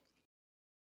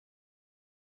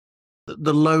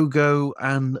 The logo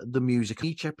and the music.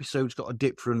 Each episode's got a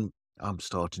different. I'm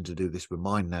starting to do this with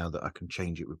mine now that I can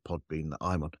change it with Podbean that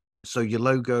I'm on. So your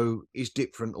logo is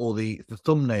different, or the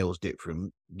thumbnail's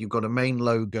different. You've got a main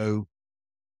logo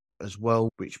as well,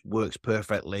 which works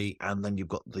perfectly, and then you've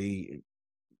got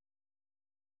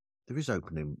there is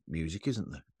opening music, isn't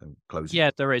there? And closing.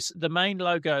 Yeah, there is. The main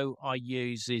logo I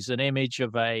use is an image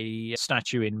of a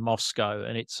statue in Moscow,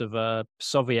 and it's of a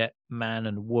Soviet man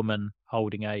and woman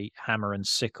holding a hammer and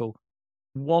sickle.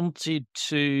 Wanted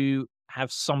to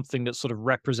have something that sort of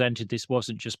represented this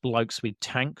wasn't just blokes with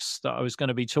tanks that I was going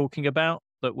to be talking about,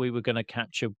 that we were going to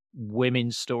capture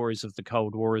women's stories of the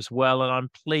Cold War as well. And I'm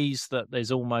pleased that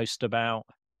there's almost about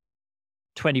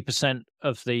 20%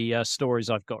 of the stories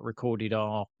I've got recorded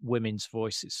are women's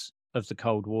voices of the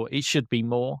Cold War. It should be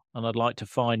more, and I'd like to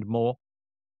find more.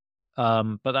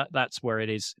 But that's where it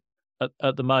is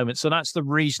at the moment. So that's the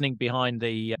reasoning behind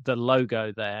the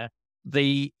logo there.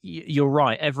 You're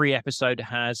right. Every episode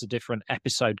has a different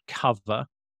episode cover.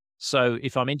 So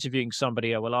if I'm interviewing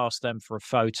somebody, I will ask them for a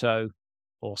photo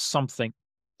or something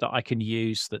that I can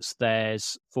use that's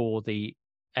theirs for the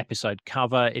episode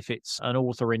cover. If it's an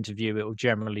author interview, it will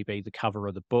generally be the cover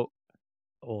of the book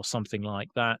or something like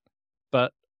that.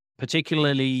 But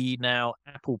particularly now,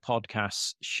 Apple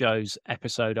Podcasts shows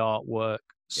episode artwork.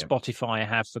 Yep. Spotify I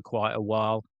have for quite a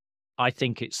while. I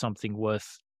think it's something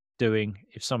worth doing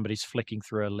if somebody's flicking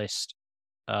through a list.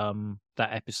 That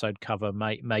episode cover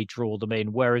may draw them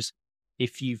in. Whereas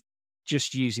if you've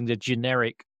just using the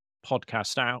generic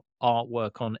podcast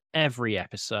artwork on every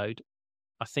episode,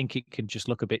 I think it can just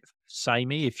look a bit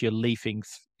samey if you're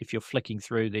flicking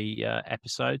through the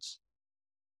episodes,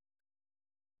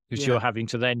 because you're having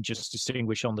to then just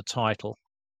distinguish on the title.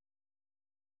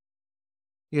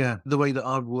 Yeah, the way that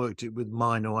I've worked it with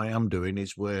mine, or I am doing,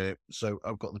 is so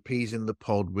I've got the P's in the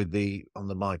pod on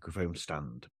the microphone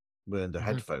stand, with the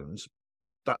headphones.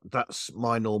 That's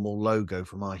my normal logo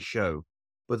for my show.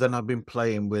 But then I've been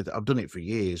playing I've done it for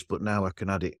years, but now I can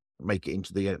make it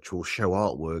into the actual show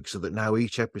artwork, so that now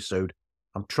each episode,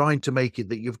 I'm trying to make it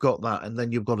that you've got that, and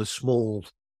then you've got a small,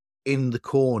 in the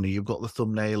corner, you've got the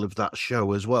thumbnail of that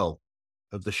show as well,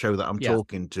 of the show that I'm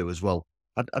talking to as well.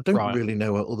 I don't really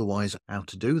know otherwise how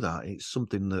to do that. It's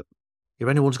something that, if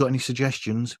anyone's got any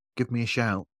suggestions, give me a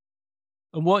shout.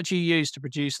 And what do you use to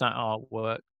produce that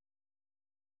artwork?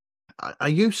 I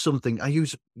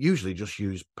usually just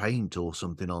use paint or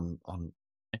something on.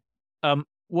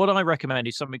 What I recommend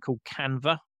is something called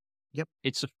Canva. Yep.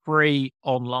 It's a free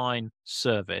online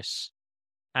service,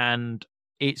 and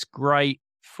it's great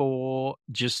for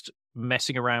just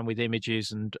messing around with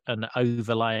images and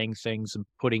overlaying things and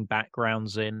putting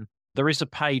backgrounds in. There is a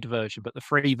paid version, but the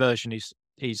free version is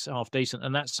half decent,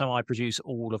 and that's how I produce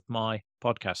all of my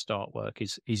podcast artwork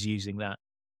is using that.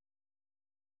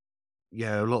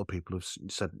 Yeah, a lot of people have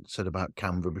said about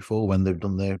Canva before when they've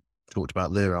talked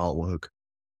about their artwork.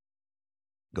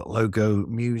 Got logo,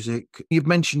 music. We've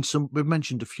mentioned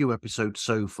a few episodes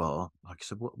so far. Like I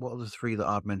said, what are the 3 that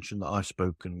I've mentioned that I've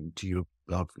spoken to you,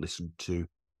 I've listened to?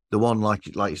 The one, like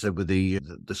you said, with the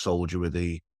soldier with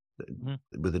the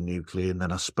nuclear, and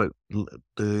then I spoke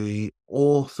the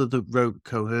author that wrote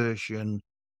Coercion.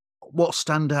 What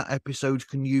standout episodes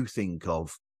can you think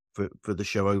of for the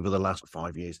show over the last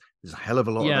 5 years? There's a hell of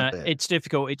a lot of that there. It's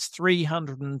difficult. It's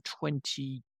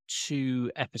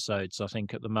 322 episodes, I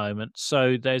think, at the moment.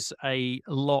 So there's a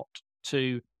lot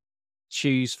to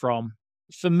choose from.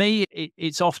 For me,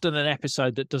 it's often an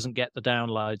episode that doesn't get the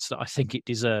downloads that I think it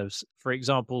deserves. For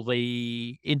example,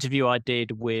 the interview I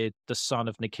did with the son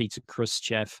of Nikita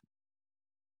Khrushchev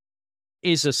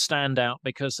is a standout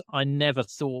because I never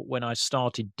thought when I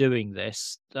started doing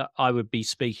this that I would be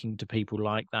speaking to people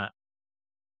like that.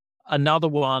 Another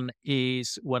one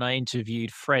is when I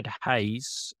interviewed Fred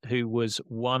Hayes, who was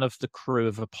one of the crew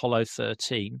of Apollo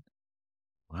 13.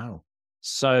 Wow.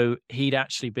 So he'd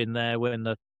actually been there when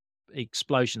the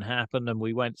explosion happened, and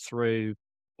we went through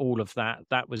all of that.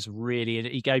 That was really,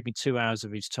 he gave me 2 hours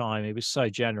of his time. He was so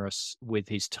generous with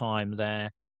his time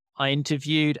there. I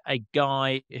interviewed a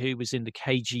guy who was in the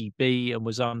KGB and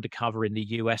was undercover in the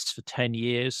US for 10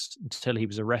 years until he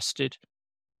was arrested.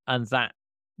 And that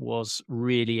was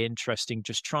really interesting,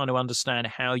 just trying to understand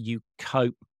how you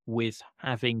cope with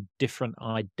having different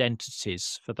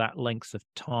identities for that length of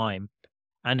time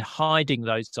and hiding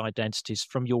those identities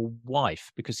from your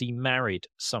wife, because he married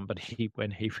somebody when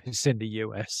he was in the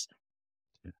US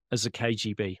as a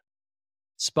KGB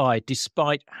spy,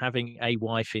 despite having a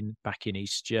wife back in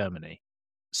East Germany.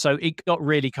 So it got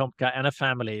really complicated, and a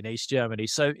family in East Germany.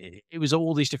 So it was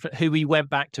all these different, who he went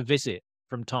back to visit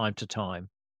from time to time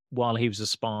while he was a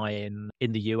spy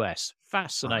in the US.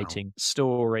 Fascinating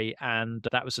story. And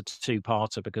that was a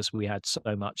two-parter because we had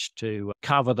so much to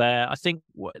cover there. I think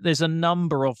there's a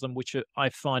number of them which I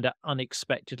find are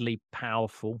unexpectedly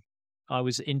powerful. I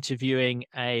was interviewing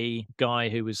a guy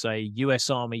who was a US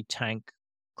Army tank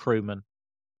crewman.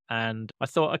 And I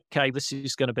thought, okay, this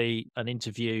is going to be an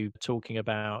interview talking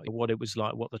about what it was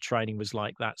like, what the training was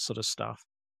like, that sort of stuff.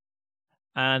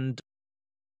 And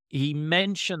he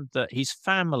mentioned that his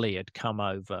family had come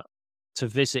over to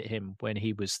visit him when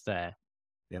he was there.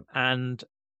 Yep. And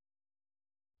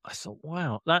I thought,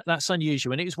 wow, that's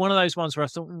unusual. And it was one of those ones where I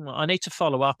thought, I need to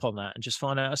follow up on that and just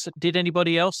find out. I said, did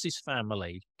anybody else's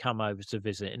family come over to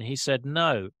visit? And he said,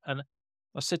 no. And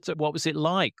I said, what was it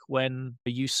like when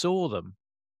you saw them?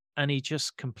 And he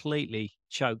just completely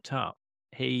choked up.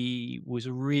 He was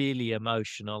really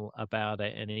emotional about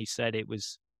it. And he said it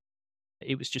was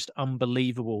just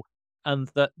unbelievable. And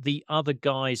that the other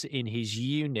guys in his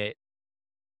unit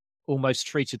almost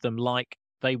treated them like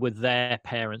they were their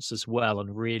parents as well,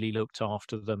 and really looked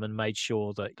after them and made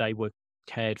sure that they were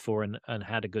cared for and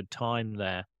had a good time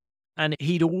there. And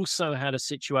he'd also had a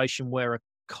situation where a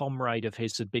comrade of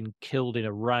his had been killed in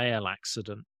a rail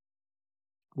accident,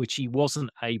 which he wasn't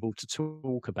able to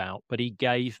talk about, but he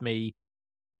gave me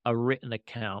a written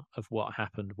account of what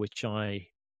happened, which I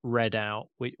read out,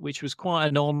 which was quite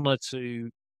an honor to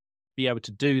be able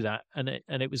to do that. And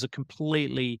it was a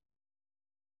completely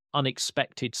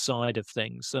unexpected side of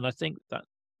things. And I think that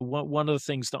one of the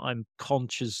things that I'm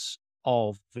conscious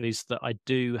of is that I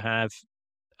do have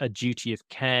a duty of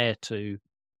care to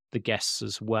the guests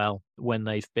as well when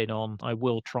they've been on. I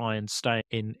will try and stay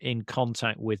in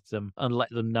contact with them and let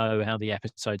them know how the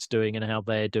episode's doing and how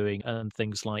they're doing and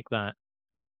things like that.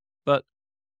 But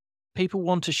people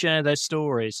want to share their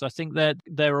stories. I think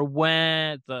they're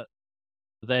aware that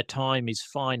their time is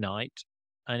finite,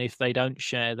 and if they don't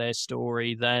share their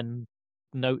story, then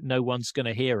no one's going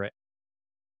to hear it.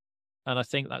 And I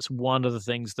think that's one of the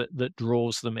things that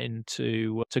draws them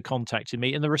into contacting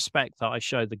me, and the respect that I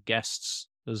show the guests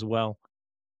as well,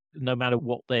 no matter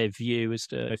what their view as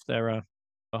to if they're a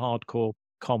hardcore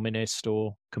communist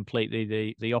or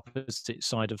completely the opposite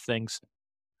side of things.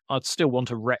 I'd still want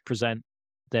to represent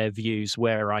their views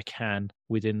where I can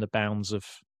within the bounds of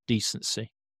decency.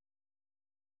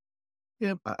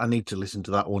 Yeah, I need to listen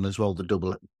to that one as well.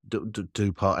 The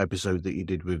two-part episode that you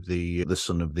did with the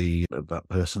son of that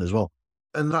person as well,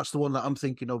 and that's the one that I'm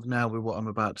thinking of now with what I'm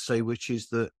about to say, which is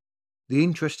that the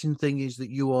interesting thing is that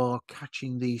you are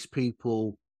catching these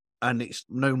people, and it's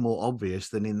no more obvious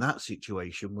than in that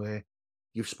situation where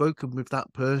you've spoken with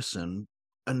that person,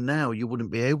 and now you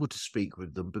wouldn't be able to speak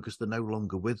with them because they're no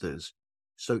longer with us.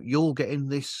 So you're getting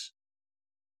these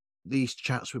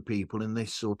chats with people in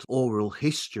this sort of oral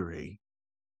history,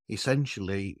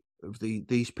 essentially, of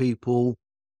these people,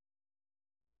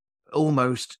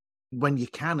 almost when you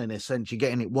can, in a sense, you're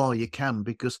getting it while you can,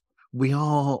 because they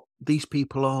are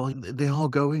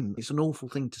going. It's an awful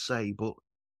thing to say, but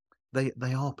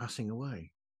they are passing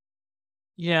away.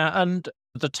 Yeah, and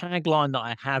the tagline that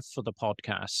I have for the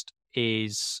podcast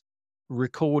is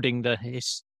recording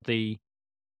the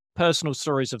personal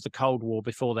stories of the Cold War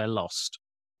before they're lost.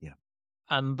 Yeah.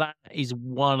 And that is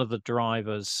one of the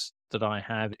drivers that I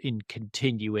have in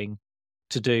continuing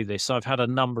to do this. I've had a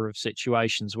number of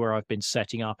situations where I've been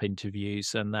setting up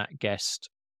interviews and that guest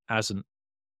hasn't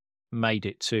made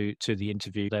it to the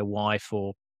interview. Their wife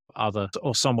or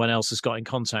someone else has got in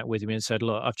contact with me and said,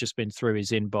 look, I've just been through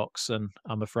his inbox and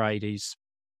I'm afraid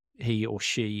he or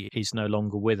she is no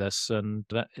longer with us. And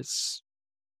that it's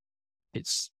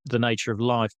the nature of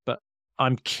life, but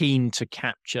I'm keen to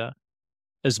capture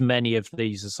as many of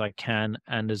these as I can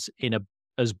and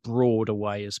as broad a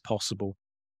way as possible.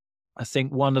 I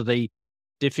think one of the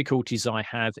difficulties I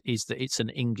have is that it's an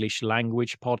English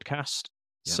language podcast.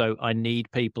 Yeah. So I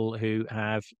need people who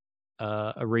have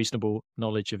a reasonable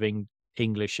knowledge of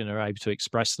English and are able to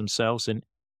express themselves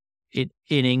in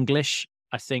English.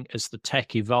 I think as the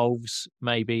tech evolves,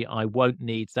 maybe I won't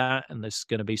need that, and there's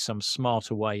going to be some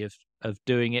smarter way of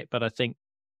doing it. But I think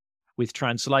with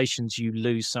translations, you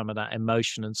lose some of that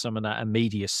emotion and some of that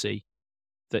immediacy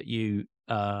that you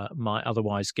might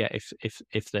otherwise get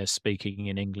if they're speaking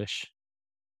in English.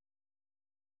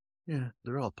 Yeah,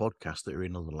 there are podcasts that are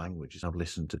in other languages. I've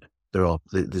listened to.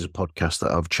 There's a podcast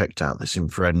that I've checked out that's in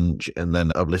French, and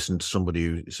then I've listened to somebody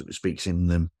who speaks in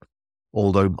them.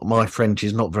 Although my French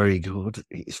is not very good,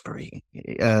 it's very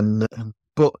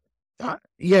but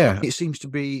yeah, it seems to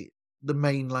be the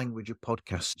main language of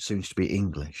podcasts seems to be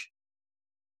English.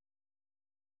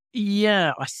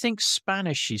 Yeah, I think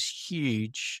Spanish is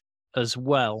huge as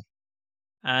well.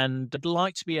 And I'd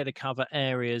like to be able to cover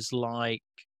areas like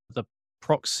the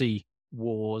proxy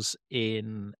wars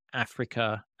in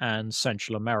Africa and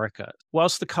Central America.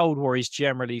 Whilst the Cold War is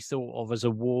generally thought of as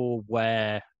a war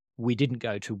where we didn't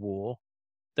go to war,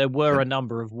 there were a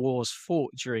number of wars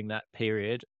fought during that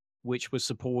period, which was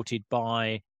supported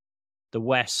by the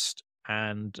West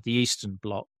and the Eastern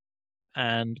Bloc.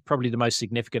 And probably the most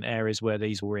significant areas where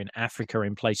these were in Africa,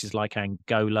 in places like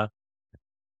Angola,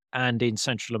 and in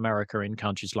Central America, in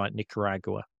countries like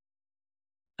Nicaragua.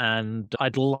 And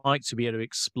I'd like to be able to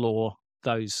explore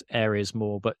those areas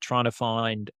more, but trying to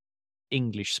find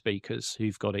English speakers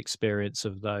who've got experience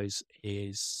of those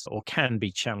is, or can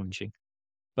be, challenging.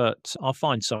 But I'll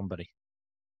find somebody.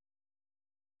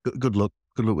 Good luck.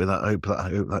 Good luck with that. I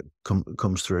hope that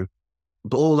comes through.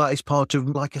 But all that is part of,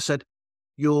 like I said,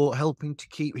 you're helping to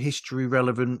keep history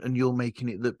relevant, and you're making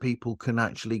it that people can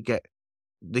actually get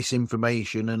this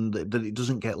information and that it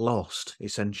doesn't get lost,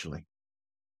 essentially.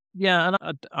 Yeah,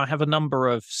 and I have a number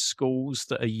of schools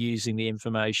that are using the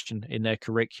information in their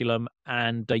curriculum,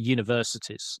 and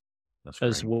universities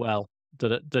as well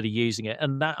that are using it.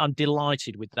 And that I'm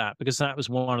delighted with that, because that was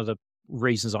one of the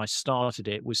reasons I started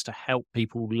it, was to help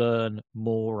people learn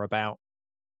more about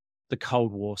the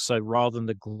Cold War. So rather than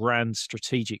the grand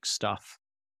strategic stuff,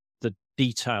 the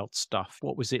detailed stuff.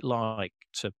 What was it like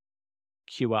to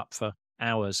queue up for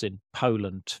hours in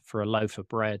Poland for a loaf of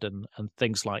bread and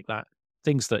things like that?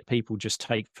 Things that people just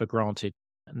take for granted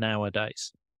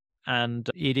nowadays. And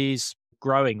it is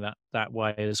growing that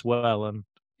way as well. And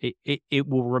it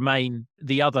will remain.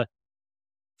 The other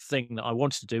thing that I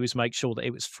wanted to do is make sure that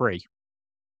it was free.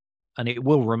 And it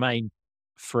will remain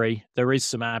free. There is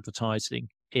some advertising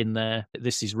in there.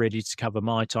 This is really to cover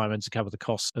my time and to cover the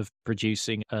cost of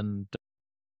producing and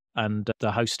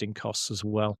the hosting costs as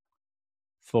well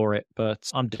for it. But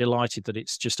I'm delighted that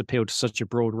it's just appealed to such a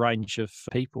broad range of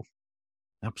people.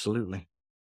 Absolutely.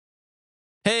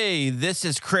 Hey, this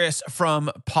is Chris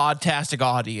from Podtastic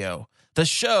Audio, the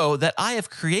show that I have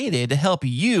created to help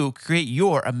you create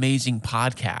your amazing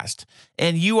podcast.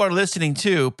 And you are listening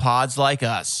to Pods Like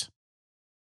Us.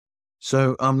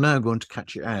 So I'm now going to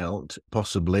catch it out,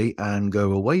 possibly, and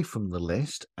go away from the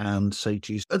list and say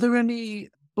to you, are there any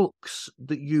books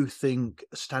that you think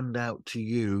stand out to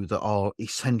you that are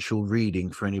essential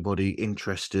reading for anybody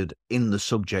interested in the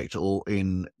subject or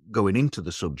in going into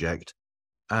the subject,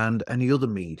 and any other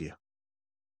media?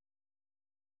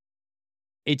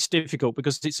 It's difficult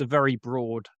because it's a very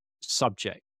broad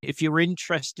subject. If you're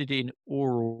interested in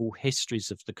oral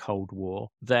histories of the Cold War,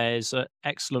 there's an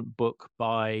excellent book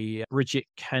by Bridget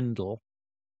Kendall.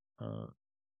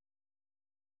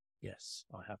 Yes,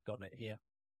 I have got it here.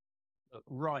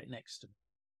 Right next to me.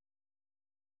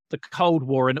 The Cold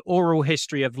War, an oral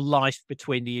history of life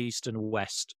between the East and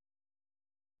West.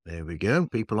 There we go.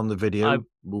 People on the video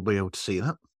will be able to see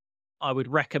that. I would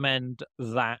recommend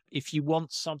that if you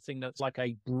want something that's like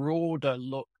a broader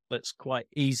look, that's quite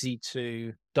easy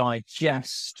to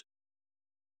digest.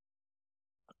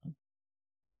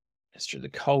 History of the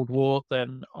Cold War,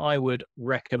 then I would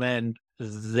recommend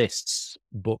this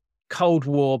book, Cold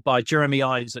War by Jeremy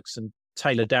Isaacs and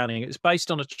Taylor Downing. It's based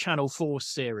on a Channel 4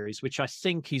 series, which I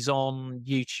think is on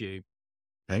YouTube.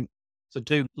 Okay. So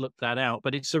do look that out.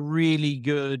 But it's a really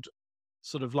good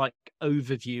sort of like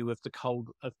overview of the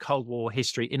Cold War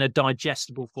history in a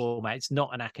digestible format. It's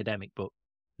not an academic book.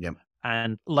 Yeah.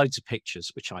 And loads of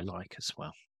pictures, which I like as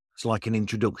well. It's like an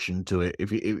introduction to it,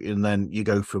 and then you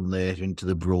go from there into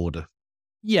the broader.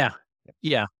 Yeah.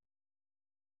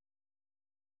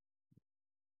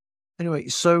 Anyway,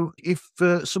 so if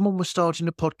someone was starting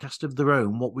a podcast of their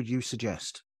own, what would you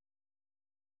suggest?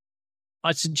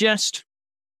 I'd suggest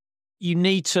you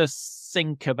need to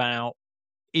think about,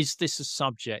 is this a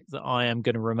subject that I am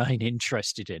going to remain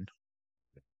interested in?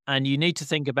 And you need to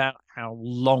think about how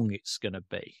long it's going to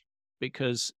be,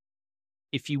 because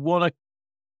if you want to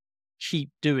keep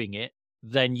doing it,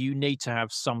 then you need to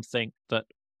have something that,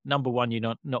 number one, you're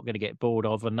not going to get bored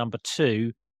of, and number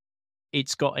two,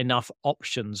 it's got enough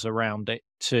options around it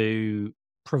to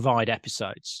provide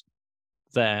episodes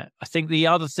there. I think the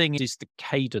other thing is the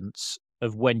cadence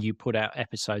of when you put out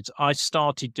episodes. I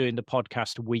started doing the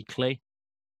podcast weekly.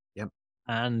 Yep.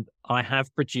 And I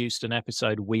have produced an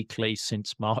episode weekly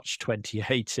since March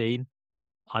 2018.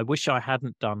 I wish I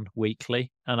hadn't done weekly,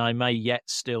 and I may yet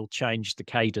still change the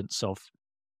cadence of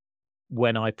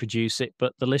when I produce it,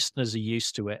 but the listeners are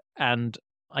used to it. And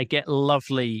I get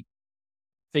lovely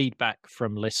feedback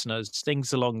from listeners,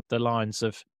 things along the lines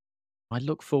of, I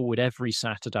look forward every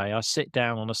Saturday. I sit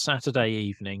down on a Saturday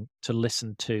evening to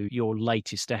listen to your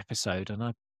latest episode. And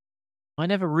I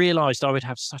never realized I would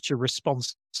have such a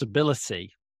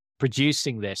responsibility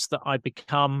producing this, that I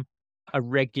become a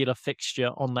regular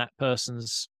fixture on that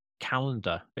person's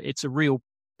calendar. It's a real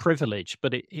privilege,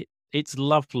 but it's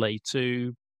lovely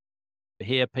to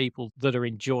hear people that are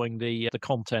enjoying the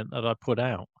content that I put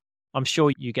out. I'm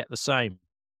sure you get the same.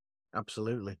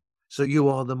 Absolutely. So you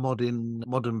are the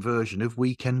modern version of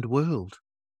Weekend World.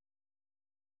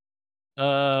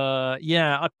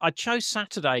 Yeah, I chose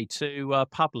Saturday to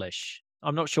publish.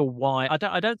 I'm not sure why.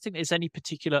 I don't think there's any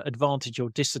particular advantage or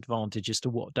disadvantage as to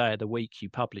what day of the week you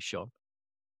publish on,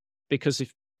 because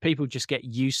if people just get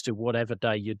used to whatever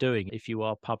day you're doing, if you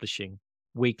are publishing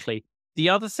weekly. The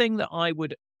other thing that I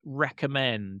would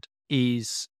recommend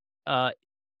is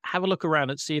have a look around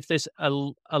and see if there's a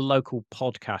local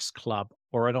podcast club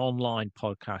or an online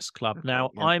podcast club. Okay, now,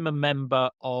 yeah. I'm a member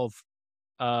of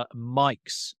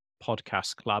Mike's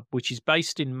podcast club, which is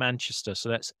based in Manchester. So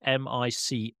that's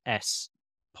MICS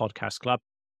podcast club.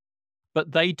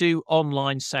 But they do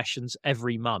online sessions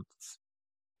every month.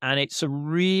 And it's a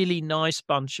really nice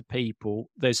bunch of people.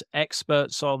 There's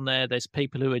experts on there. There's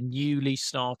people who are newly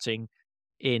starting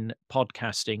in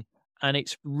podcasting. And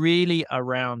it's really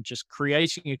around just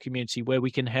creating a community where we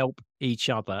can help each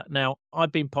other. Now,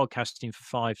 I've been podcasting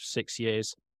for 5-6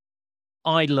 years.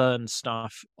 I learn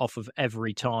stuff off of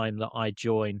every time that I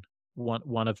join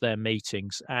one of their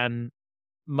meetings. And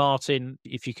Martin,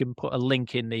 if you can put a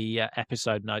link in the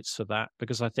episode notes for that,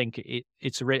 because I think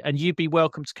it's and you'd be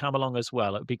welcome to come along as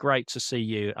well. It would be great to see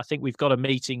you. I think we've got a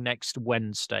meeting next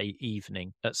Wednesday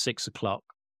evening at 6:00.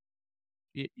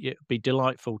 It'd be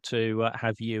delightful to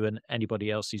have you and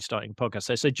anybody else who's starting a podcast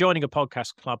there. So joining a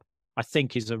podcast club, I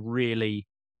think, is a really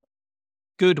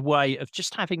good way of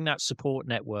just having that support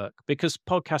network, because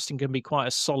podcasting can be quite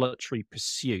a solitary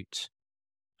pursuit.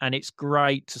 And it's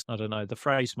great to, I don't know, the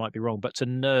phrase might be wrong, but to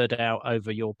nerd out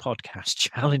over your podcast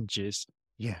challenges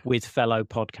with fellow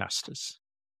podcasters.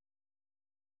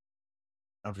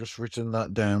 I've just written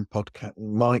that down.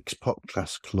 Mike's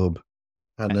Podcast Club.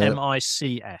 And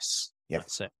MICS. Yeah.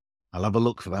 That's it. I'll have a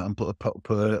look for that and put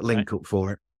a link up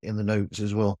for it in the notes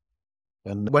as well.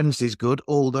 And Wednesday's good,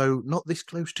 although not this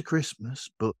close to Christmas,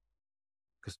 but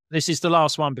this is the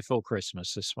last one before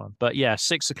Christmas, this one. But yeah,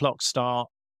 6:00 start,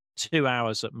 2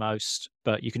 hours at most,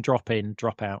 but you can drop in,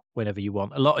 drop out whenever you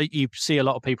want. You see a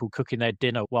lot of people cooking their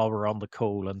dinner while we're on the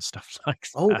call and stuff like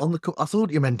that. Oh, on the call. I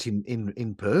thought you meant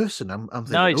in person. I'm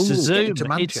thinking, no, it's Zoom.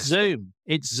 It's Zoom.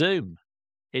 It's Zoom.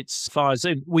 It's via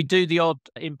Zoom. We do the odd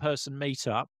in-person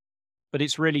meetup, but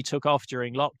it's really took off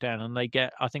during lockdown, and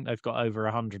I think they've got over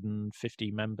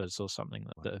 150 members or something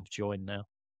that have joined now.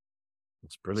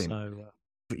 That's brilliant. So,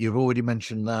 you've already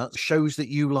mentioned that. Shows that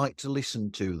you like to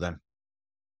listen to then?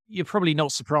 You're probably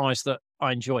not surprised that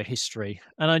I enjoy history,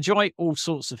 and I enjoy all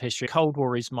sorts of history. Cold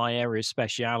War is my area of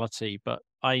speciality, but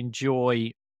I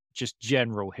enjoy just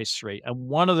general history. And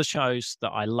one of the shows that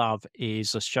I love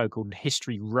is a show called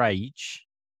History Rage.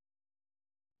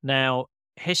 Now,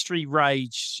 History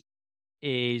Rage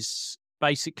is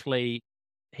basically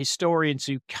historians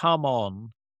who come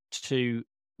on to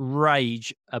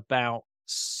rage about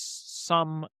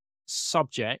some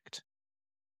subject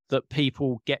that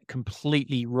people get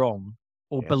completely wrong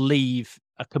or believe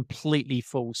a completely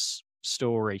false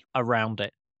story around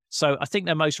it. So I think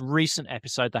their most recent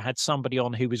episode, they had somebody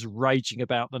on who was raging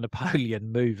about the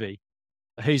Napoleon movie,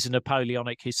 who's a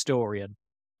Napoleonic historian.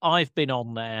 I've been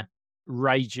on there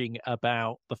raging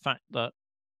about the fact that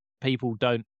people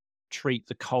don't treat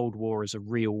the Cold War as a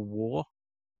real war.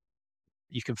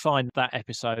 You can find that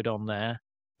episode on there.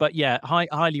 But yeah,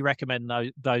 highly recommend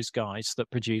those guys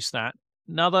that produce that.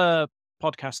 Another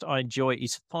podcast I enjoy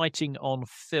is Fighting on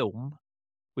Film,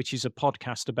 which is a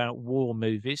podcast about war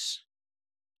movies.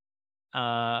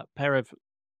 A pair of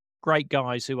great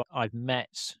guys who I've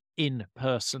met in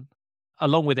person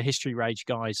along with the History Rage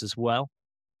guys as well.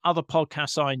 Other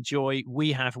podcasts I enjoy,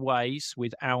 We Have Ways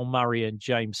with Al Murray and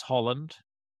James Holland,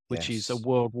 which is a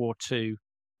World War II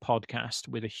podcast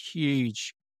with a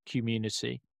huge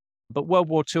community. But World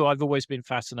War II, I've always been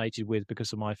fascinated with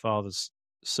because of my father's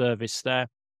service there.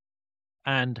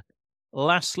 And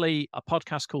lastly, a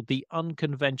podcast called The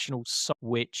Unconventional Side,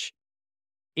 which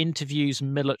interviews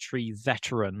military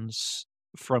veterans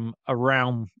from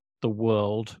around the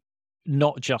world,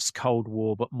 not just Cold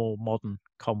War, but more modern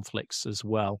conflicts as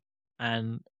well.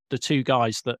 And the two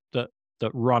guys that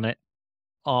run it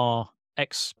are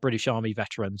ex-British Army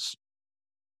veterans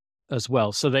as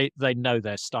well. So they know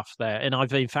their stuff there. And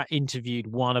I've in fact interviewed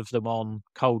one of them on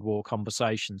Cold War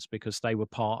Conversations because they were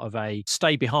part of a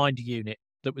stay-behind unit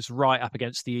that was right up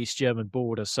against the East German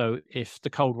border. So if the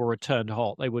Cold War had turned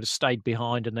hot, they would have stayed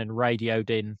behind and then radioed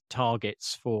in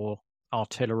targets for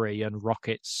artillery and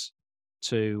rockets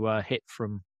to hit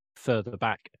from further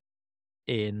back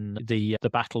in the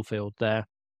battlefield there.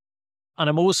 And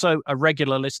I'm also a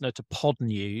regular listener to Pod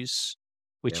News,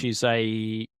 which is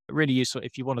a really useful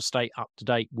if you want to stay up to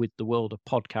date with the world of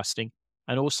podcasting.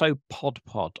 And also Pod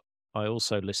I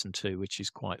also listen to, which is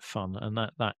quite fun. And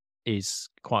that is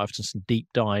quite often some deep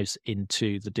dives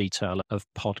into the detail of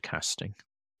podcasting.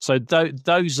 So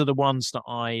those are the ones that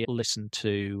I listen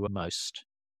to most.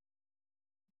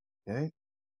 Okay.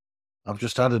 I've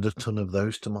just added a ton of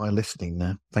those to my listening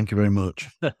now. Thank you very much.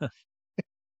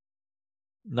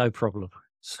 No problem.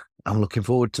 I'm looking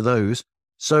forward to those.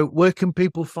 So where can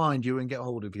people find you and get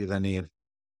hold of you then, Ian?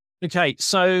 Okay,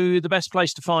 so the best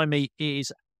place to find me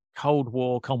is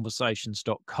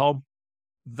coldwarconversations.com.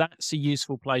 That's a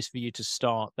useful place for you to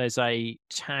start. There's a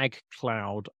tag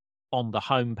cloud on the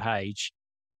homepage.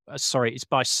 It's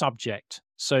by subject.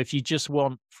 So if you just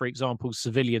want, for example,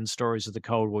 civilian stories of the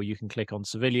Cold War, you can click on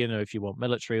civilian, or if you want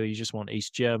military, or you just want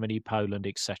East Germany, Poland,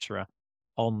 etc.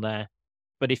 on there.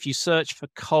 But if you search for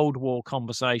Cold War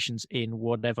Conversations in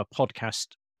whatever podcast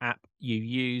app you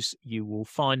use, you will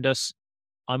find us.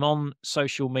 I'm on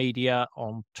social media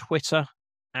on Twitter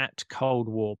at Cold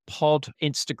War Pod,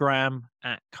 Instagram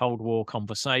at Cold War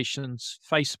Conversations,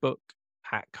 Facebook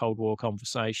at Cold War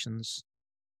Conversations,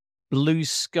 Blue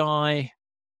Sky,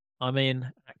 I'm in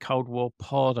at Cold War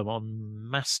Pod. I'm on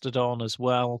Mastodon as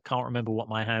well. Can't remember what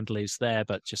my handle is there,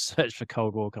 but just search for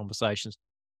Cold War Conversations.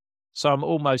 So I'm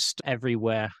almost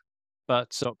everywhere,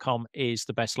 but .com is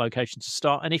the best location to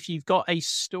start. And if you've got a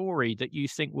story that you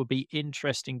think would be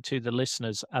interesting to the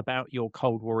listeners about your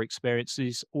Cold War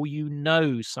experiences, or you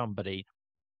know somebody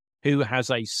who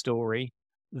has a story,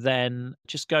 then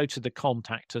just go to the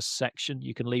Contact Us section.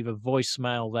 You can leave a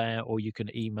voicemail there, or you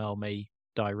can email me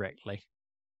directly.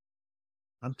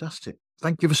 Fantastic.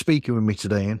 Thank you for speaking with me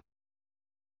today, Ian.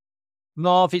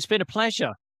 Marv, it's been a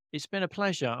pleasure. It's been a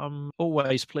pleasure. I'm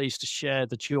always pleased to share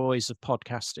the joys of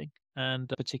podcasting,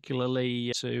 and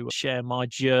particularly to share my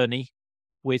journey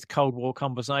with Cold War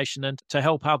Conversation and to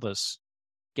help others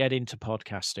get into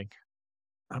podcasting.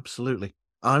 Absolutely.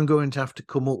 I'm going to have to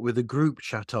come up with a group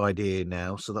chat idea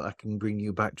now so that I can bring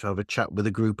you back to have a chat with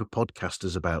a group of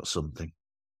podcasters about something.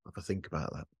 Have a think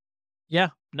about that. Yeah,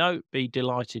 no, be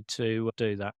delighted to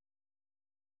do that.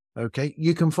 Okay.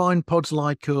 You can find Pods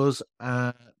Like Us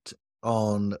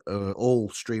on all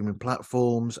streaming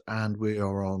platforms, and we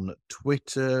are on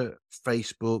Twitter,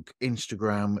 Facebook,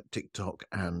 Instagram, TikTok,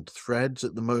 and Threads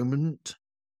at the moment.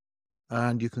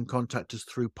 And you can contact us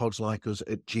through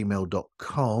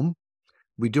podslikeus@gmail.com.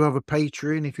 We do have a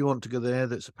Patreon if you want to go there.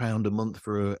 That's £1 a month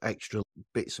for extra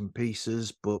bits and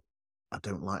pieces, but I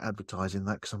don't like advertising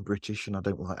that because I'm British and I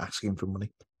don't like asking for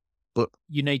money. But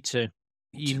you need to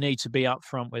be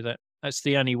upfront with it. That's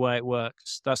the only way it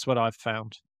works. That's what I've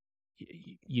found.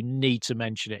 You need to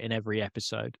mention it in every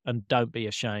episode, and don't be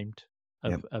ashamed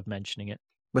of mentioning it.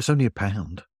 Well, it's only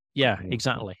 £1. Yeah,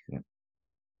 exactly. Yeah.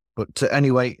 But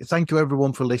anyway, thank you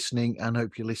everyone for listening, and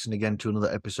hope you listen again to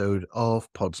another episode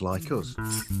of Pods Like Us.